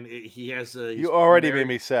 and he has a. You already made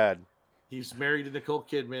me sad. He's married to Nicole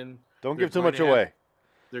Kidman. Don't They're give too going much to have- away.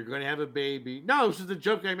 They're going to have a baby. No, this is the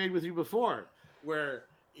joke I made with you before, where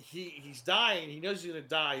he's dying. He knows he's going to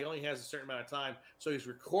die. He only has a certain amount of time, so he's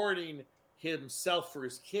recording himself for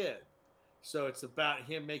his kid. So it's about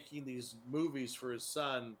him making these movies for his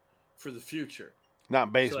son for the future.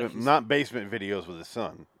 Not basement, he's- not basement videos with his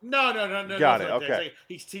son. No. Got it, Like that. It's okay. like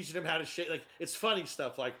he's teaching him how to shake. Like it's funny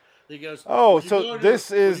stuff. Like he goes. Oh, "When you so go to- this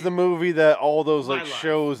when is you-" the movie that all those My like Life.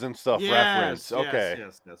 shows and stuff reference. Yes, Okay,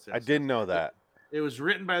 yes, I didn't know that. It was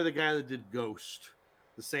written by the guy that did Ghost,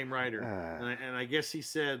 the same writer. Ah. And I guess he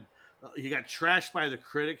said he got trashed by the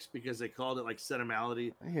critics because they called it like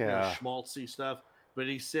sentimentality, Yeah. schmaltzy stuff. But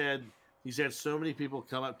he said he's had so many people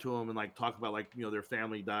come up to him and like talk about like their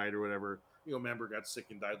family died or whatever. A member got sick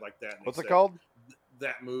and died like that. And he What's it said, called?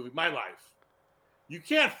 That movie, My Life. You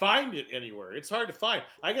can't find it anywhere. It's hard to find.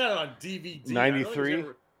 I got it on DVD. 93?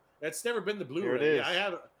 It's never been the Blu-ray. Here it is. Yeah, I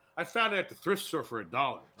have it. I found it at the thrift store for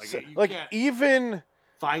 $1. So- You like can't even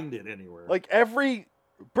find it anywhere. like every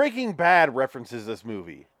Breaking Bad references this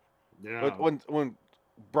movie. yeah. But when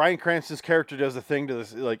Bryan Cranston's character does the thing to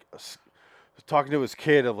this, like talking to his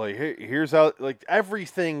kid of like, hey, here's how, like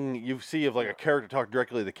everything you see of like a character talk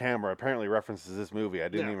directly to the camera apparently references this movie. I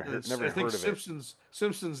didn't even it's- never I think heard of it.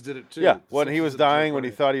 Simpsons did it too. Yeah, when he Simpsons was did a joke dying, on when he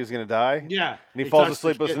it. thought he was gonna die, Yeah, and he falls talks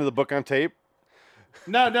asleep the listening to kid. the book on tape.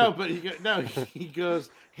 No, but he goes,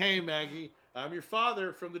 "Hey Maggie, I'm your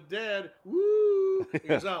father from the dead." Woo! He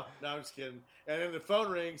goes, "Oh, no, I'm just kidding." And then the phone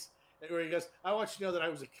rings, where he goes, "I want you to know that I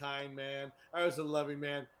was a kind man. I was a loving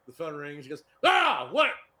man." The phone rings. He goes, "Ah,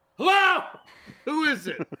 what? Hello? Who is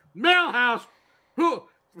it? Mailhouse? Who?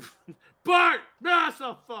 Bart? No, it's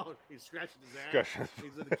a phone." He's scratching his ass.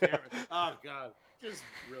 He's in the camera. Oh God, just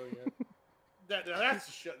brilliant. That's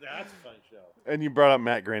a show. That's a funny show. And you brought up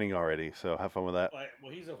Matt Groening already, so have fun with that. Well,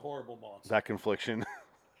 he's a horrible monster. That confliction.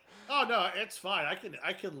 Oh no, it's fine.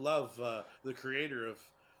 I can love the creator of.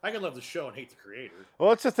 I can love the show and hate the creator. Well,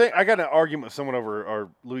 that's the thing. I got an argument with someone over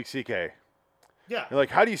Louis C.K. Yeah. They're like,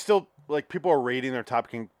 how do you still like? People are rating their top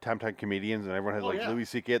 10 comedians, and everyone has Louis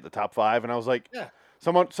C.K. at the top 5, and I was like, yeah.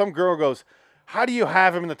 Some girl goes, how do you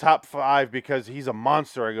have him in the top 5 because he's a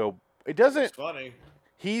monster? I go, it doesn't. It's funny.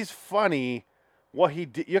 He's funny. What he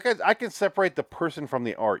did, I can separate the person from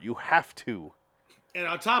the art. You have to. And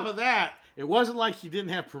on top of that, it wasn't like he didn't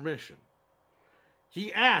have permission.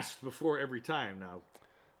 He asked before every time. Now,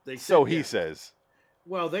 they said so he yes. says.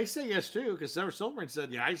 Well, they say yes too, because Sarah Silverman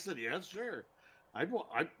said, "Yeah." I said, "Yes, sure." I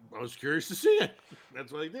was curious to see it.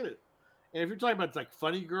 That's why they did it. And if you're talking about like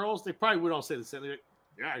funny girls, they probably would all say the same. Like,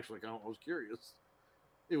 yeah, actually, I was curious.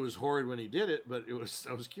 It was horrid when he did it, but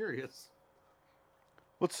I was curious.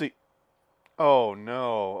 Let's see. Oh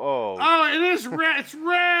no! Oh, it is red. It's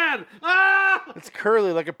red. Ah! It's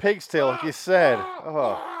curly like a pig's tail, like you said.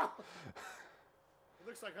 Oh. It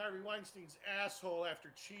looks like Harvey Weinstein's asshole after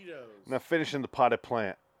Cheetos. Now finishing the potted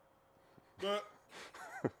plant. But,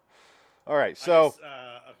 all right, so okay,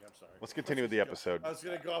 I'm sorry. Let's continue with the episode. I was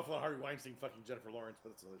gonna go off on Harvey Weinstein fucking Jennifer Lawrence,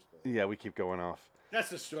 but it's another story. Yeah, we keep going off.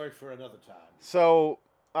 That's a story for another time. So,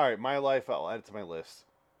 all right, my life. I'll add it to my list.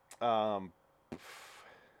 What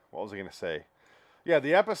was I gonna say? Yeah,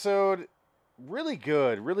 the episode really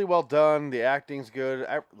good, really well done. The acting's good.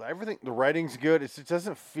 Everything, the writing's good. It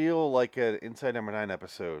doesn't feel like an Inside Number 9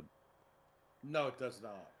 episode. No, it does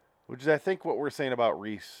not. Which is, I think, what we're saying about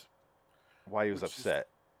Reese, why he was upset,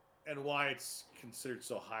 and why it's considered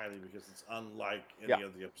so highly, because it's unlike any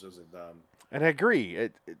of the episodes they've done. And I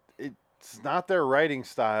agree. It's not their writing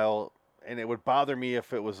style, and it would bother me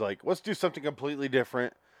if it was like, let's do something completely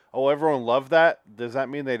different. Oh, everyone loved that. Does that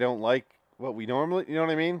mean they don't like what we normally? You know what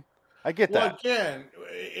I mean? I get that. Well, again,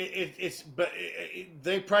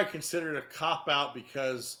 they probably consider it a cop out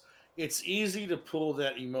because it's easy to pull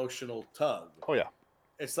that emotional tug. Oh yeah.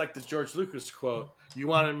 It's like the George Lucas quote: "You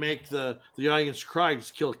want to make the audience cry,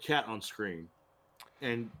 just kill a cat on screen."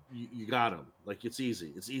 And you got him. Like, it's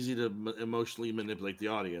easy. It's easy to emotionally manipulate the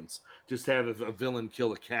audience. Just have a villain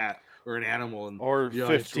kill a cat or an animal, and or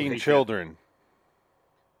 15 children.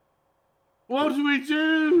 What do we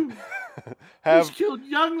do? He's killed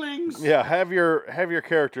younglings. Yeah, have your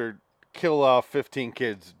character kill off 15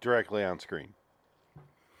 kids directly on screen.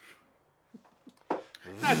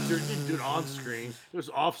 Not didn't do it on screen. It was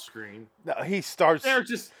off screen. No, he starts.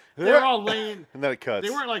 They're all laying, and then it cuts.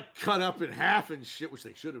 They weren't like cut up in half and shit, which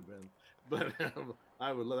they should have been. But that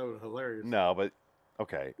would be hilarious. No, but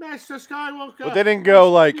okay. Master Skywalker. But they didn't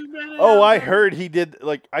go like, oh, I heard he did.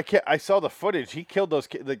 Like I saw the footage. He killed those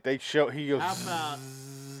kids. Like they show. He goes. How about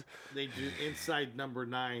they do Inside Number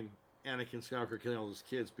 9? Anakin Skywalker killing all those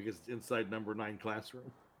kids because it's Inside Number 9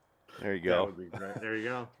 classroom. There you go. That would be great. There you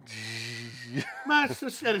go. Master,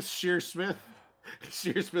 and it's Shearsmith.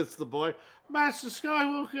 Shearsmith's the boy. Master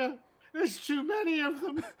Skywalker. There's too many of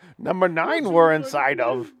them. Number 9 we're inside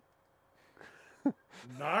of.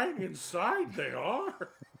 9 inside they are.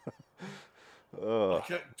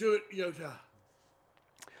 Okay, do it, Yoda.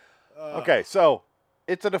 Okay, so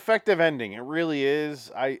it's an effective ending. It really is.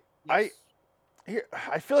 I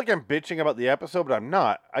feel like I'm bitching about the episode, but I'm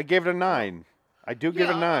not. I gave it a 9. I do give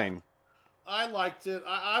it a 9. I liked it.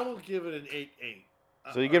 I will give it an 8/8.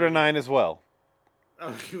 So you give it a 9 as well.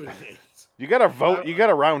 I'll give it an 8. You got to vote. You got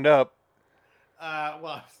to round up.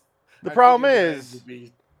 Well, the problem is would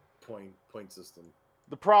be point system.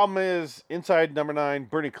 The problem is Inside Number 9,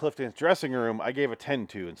 Bernie Clifton's dressing room. I gave a 10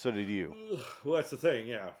 to, and so did you. Well, that's the thing,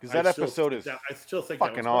 yeah. Because that episode is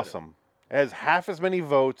fucking awesome. It has half as many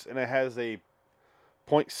votes, and it has a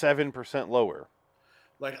 0.7% lower.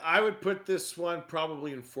 Like, I would put this one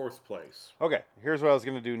probably in 4th place. Okay, here's what I was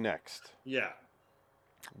going to do next. Yeah.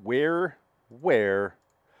 Where do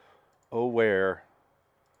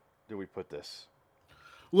we put this?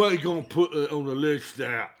 What are you going to put on the list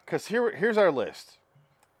there? Because here's our list.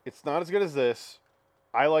 It's not as good as this.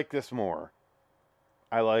 I like this more.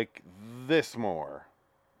 I like this more.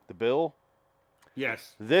 The Bill?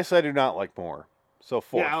 Yes. This I do not like more. So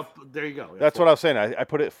 4th. Yeah, there you go. That's what I was saying. I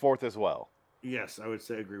put it 4th as well. Yes, I would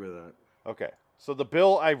say agree with that. Okay. So the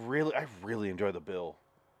Bill, I really enjoyed the Bill.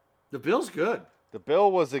 The Bill's good. The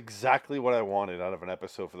Bill was exactly what I wanted out of an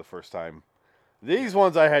episode for the first time. These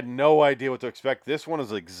ones I had no idea what to expect. This one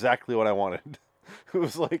is exactly what I wanted. It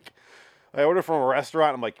was like I ordered from a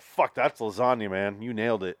restaurant. I'm like, fuck, that's lasagna, man. You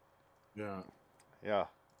nailed it. Yeah. Yeah.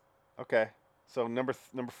 Okay. So number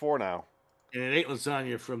 4 now. And it ain't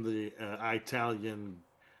lasagna from the Italian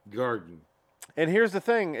garden. And here's the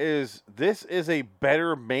thing: is this is a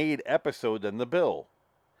better made episode than the Bill,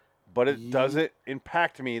 but it doesn't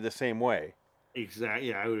impact me the same way. Exactly.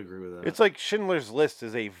 Yeah, I would agree with that. It's like Schindler's List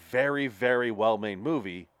is a very, very well made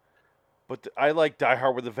movie, but I like Die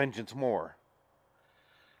Hard with a Vengeance more.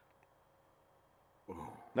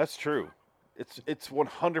 That's true. It's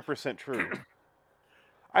 100% true.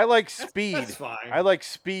 I like Speed. That's fine. I like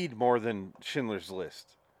Speed more than Schindler's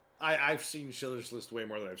List. I've seen Schindler's List way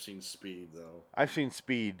more than I've seen Speed, though. I've seen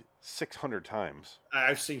Speed 600 times.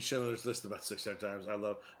 I've seen Schindler's List about 600 times. I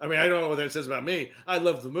don't know what that says about me. I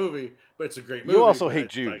love the movie, but it's a great movie. You also hate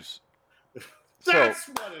Jews. That's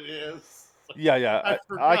what it is. Yeah.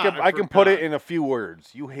 I I can put it in a few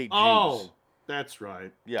words. You hate Jews. Oh, that's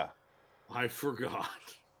right. Yeah. I forgot.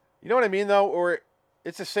 You know what I mean, though? Or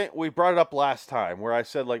it's the same. We brought it up last time where I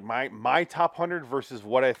said, like, my top 100 versus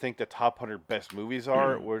what I think the top 100 best movies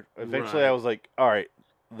are. Where eventually Right. I was like, all right,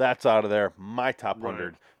 that's out of there. My top 100.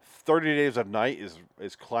 Right. 30 Days of Night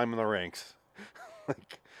is climbing the ranks.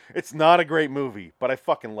 Like, it's not a great movie, but I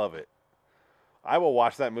fucking love it. I will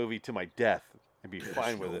watch that movie to my death and be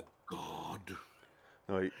fine with it. God.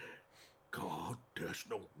 Like, God, there's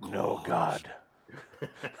no God. no God.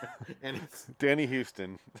 And it's Danny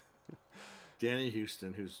Houston. Danny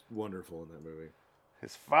Houston, who's wonderful in that movie.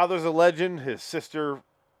 His father's a legend. His sister,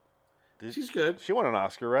 She's good. she won an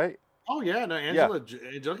Oscar, right? Oh yeah, no, Angelica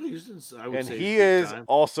Houston's. I would And say he big is time.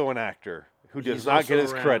 also an actor who does He's not get also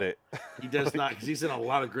his around. credit. He does not, because he's in a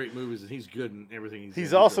lot of great movies, and he's good in everything.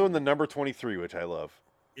 He's also in the number 23, which I love.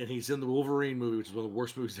 and he's in the Wolverine movie, which is one of the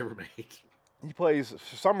worst movies ever made. He plays,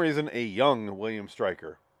 for some reason, a young William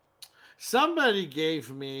Stryker. Somebody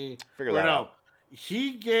gave me. Figure that out.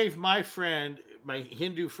 He gave my friend, my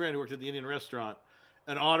Hindu friend who worked at the Indian restaurant,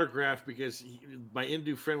 an autograph because my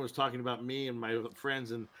Hindu friend was talking about me and my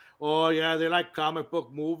friends, and oh yeah, they like comic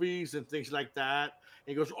book movies and things like that.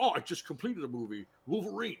 And he goes, "Oh, I just completed a movie,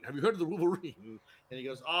 Wolverine. Have you heard of the Wolverine?" And he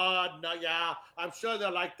goes, "Oh no, yeah, I'm sure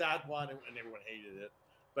they like that one," and everyone hated it.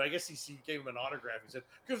 But I guess he gave him an autograph. He said,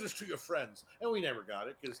 "Give this to your friends," and we never got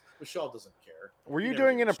it because Michelle doesn't care. Were He you never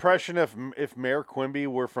doing gave an us impression if Mayor Quimby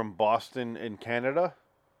were from Boston in Canada?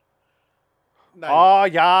 No, Oh,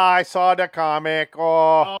 yeah, I saw the comic.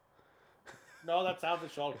 Oh. no, that's how the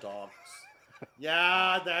show talks.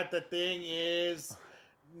 Yeah, that the thing is.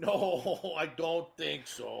 No, I don't think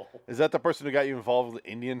so. Is that the person who got you involved with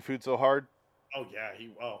Indian food so hard? Oh yeah,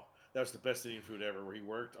 that was the best Indian food ever where he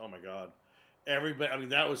worked. Oh my god. Everybody, I mean,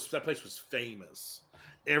 that place was famous.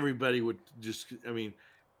 Everybody would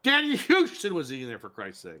Danny Houston was eating there, for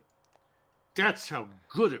Christ's sake. That's how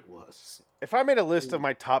good it was. If I made a list of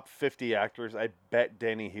my top 50 actors, I bet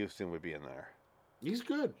Danny Houston would be in there. He's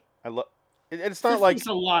good. I love. It's not like 50's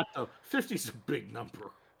a lot though. 50's a big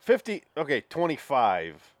number. 50. Okay,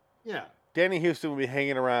 25. Yeah. Danny Houston would be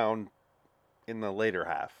hanging around in the later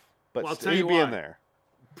half, but Well, I'll tell he'd you be in why. there.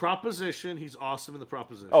 Proposition. He's awesome in the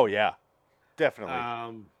Proposition. Oh yeah, definitely.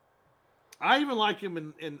 I even like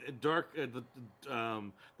him in Dark,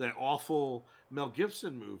 that awful Mel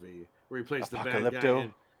Gibson movie where he plays the bad guy.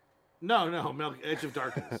 Apocalypto? No, Edge of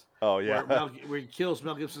Darkness. Oh yeah. where he kills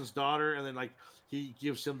Mel Gibson's daughter, and then he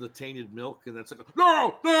gives him the tainted milk, and that's like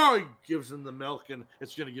no. He gives him the milk, and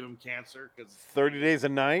it's going to give him cancer because 30 Days a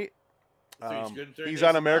Night. He's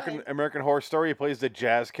on American Horror Story. He plays the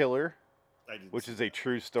jazz killer, which is a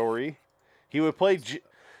true story. He would play.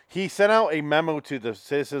 He sent out a memo to the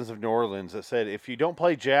citizens of New Orleans that said, "If you don't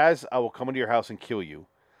play jazz, I will come into your house and kill you."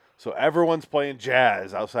 So everyone's playing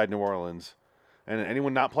jazz outside New Orleans, and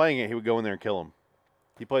anyone not playing it, he would go in there and kill him.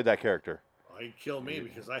 He played that character, He'd kill me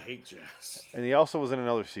because I hate jazz. and he also was in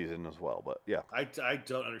another season as well. But yeah, I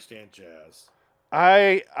don't understand jazz.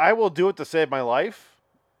 I will do it to save my life.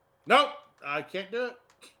 Nope, I can't do it.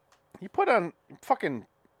 You put on fucking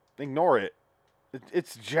ignore it.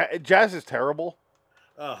 It's jazz is terrible.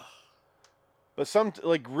 Ugh. But some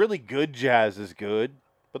really good jazz is good.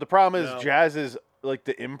 But the problem is jazz is like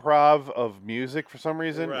the improv of music for some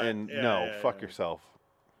reason. Right. And Yeah, fuck yourself.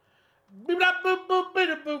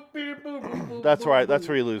 That's right. That's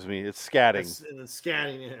where you lose me. It's scatting. It's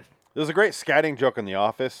scatting. Yeah. There's a great scatting joke in The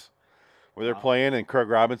Office where they're playing and Craig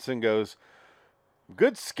Robinson goes,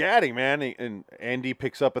 "Good scatting, man." And Andy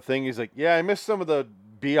picks up a thing. He's like, "Yeah, I missed some of the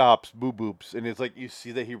Beops Boo Boops, and it's like you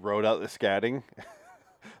see that he wrote out the scatting.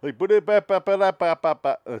 Like,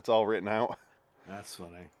 ba-da-ba-ba-ba-ba-ba-ba. It's all written out. That's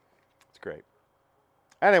funny. It's great.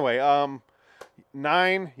 Anyway,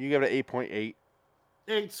 9, you give it an 8.8.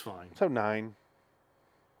 8's fine. So 9.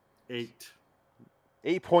 8.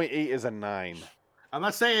 8.8 is a 9. I'm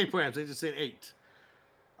not saying 8 points. I just said 8.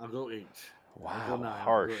 I'll go 8. Wow, I'll go 9.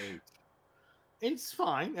 harsh. I'll go 8. 8's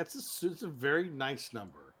fine. It's a very nice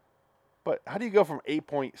number. But how do you go from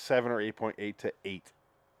 8.7 or 8.8 to 8?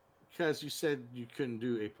 Because you said you couldn't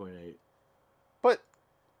do 8.8. But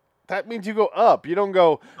that means you go up. You don't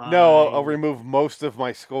go, no, I'll remove most of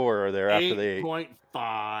my score there after the 8.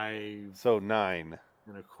 8.5. So 9.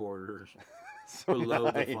 And a quarter. So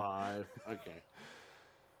Below 9. the 5. Okay.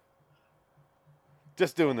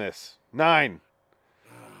 Just doing this. 9.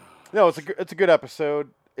 No, it's a good episode.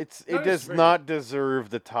 It does not deserve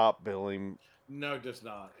the top billing. No, it does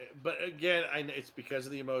not. But again, it's because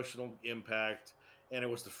of the emotional impact, and it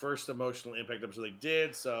was the first emotional impact episode they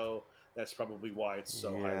did, so that's probably why it's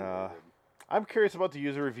so high rated. I'm curious about the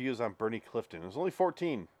user reviews on Bernie Clifton. It was only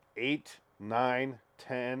 14. 8, 9,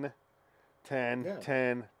 10, 10, Yeah.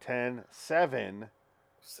 10, 10, 7.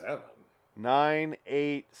 7. 9,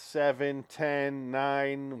 8, 7, 10,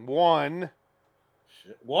 9, 1.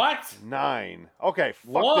 Shit. What? 9. Okay,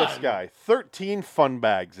 fuck 1? this guy. 13 Fun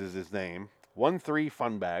Bags is his name. 13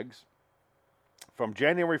 Fun Bags. From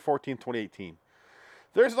January 14, 2018.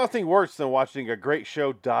 There's nothing worse than watching a great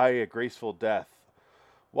show die a graceful death.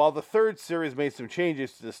 While the third series made some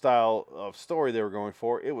changes to the style of story they were going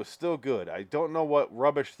for, it was still good. I don't know what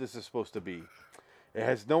rubbish this is supposed to be. It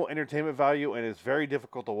has no entertainment value and is very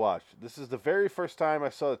difficult to watch. This is the very first time I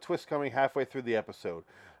saw the twist coming halfway through the episode.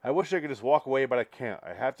 I wish I could just walk away, but I can't.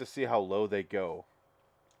 I have to see how low they go.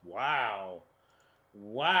 Wow.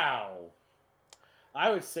 I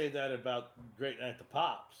would say that about Great Night at the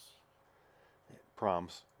Pops.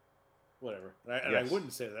 Proms. Whatever. And Yes. I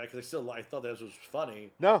wouldn't say that because I thought that was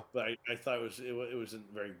funny. No. But I thought it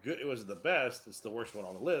wasn't very good. It wasn't the best. It's the worst one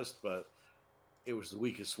on the list, but it was the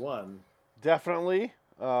weakest one. Definitely.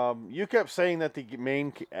 You kept saying that the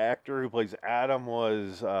main actor who plays Adam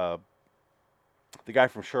was the guy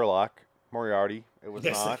from Sherlock, Moriarty. It was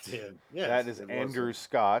Yes, not. I did. Yes, that is it Andrew wasn't.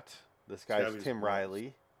 Scott. This gotta guy's be his Tim brother.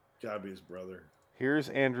 Riley. Gotta be his brother. Here's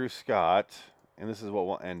Andrew Scott, and this is what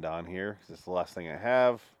we'll end on here, because it's the last thing I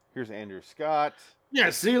have. Here's Andrew Scott. Yeah,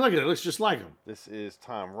 see, look at it. It looks just like him. This is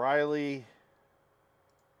Tom Riley.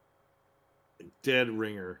 Dead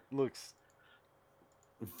ringer. Looks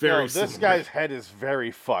Very No, this similar. guy's head is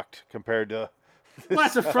very fucked compared to Well,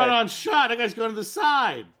 that's a this front guy. on shot. That guy's going to the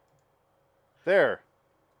side. There.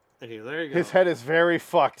 Okay, there you go. His head is very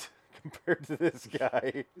fucked compared to this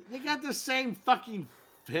guy. They got the same fucking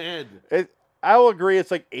head, I will agree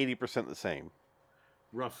it's like 80% the same.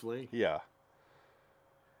 roughly. Yeah.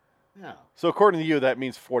 Yeah. So according to you, that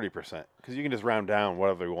means 40%. Because you can just round down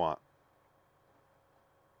whatever you want.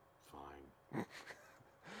 Fine.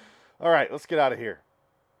 All right, let's get out of here.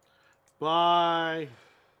 Bye.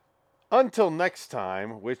 Until next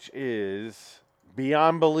time, which is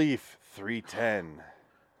Beyond Belief 310.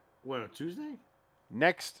 What, Tuesday?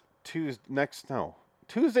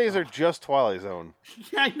 Tuesdays are just Twilight Zone.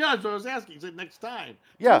 Yeah, I know. That's what I was asking. You said next time.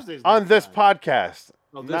 Yeah, Tuesday's on next this time. podcast.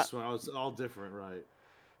 Oh, Not- this one. Oh, it's all different, right?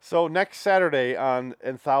 So next Saturday on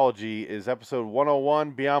Anthology is episode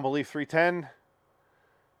 101, Beyond Belief 310.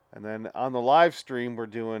 And then on the live stream, we're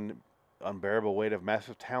doing Unbearable Weight of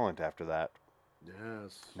Massive Talent after that.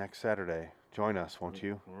 Yes. Next Saturday. Join us, won't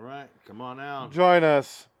you? All right. Come on out. Join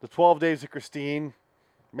us. The 12 Days of Christine.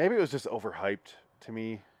 Maybe it was just overhyped to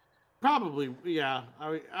me. Probably, yeah.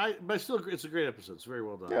 But still, it's a great episode. It's very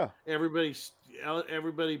well done. Yeah. Everybody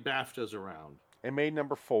BAFTAs around. It made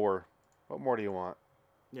number 4. What more do you want?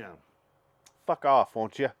 Yeah. Fuck off,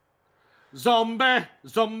 won't you? Zombie.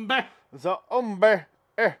 Zombie. Oh,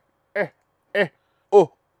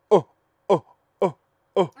 oh, oh, oh, oh,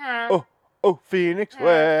 oh, oh, Phoenix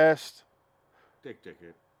West. Dick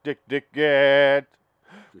it. Dick, get.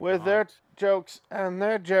 Good With their God. jokes and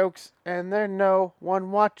their no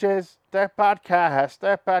one watches their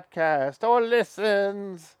podcast or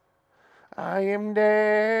listens. I am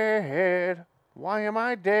dead. Why am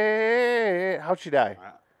I dead? How'd she die?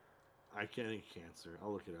 I can't eat cancer.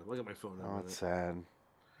 I'll look it up. Look at my phone. Oh, it's sad.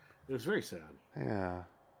 It was very sad. Yeah.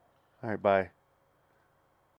 All right, bye.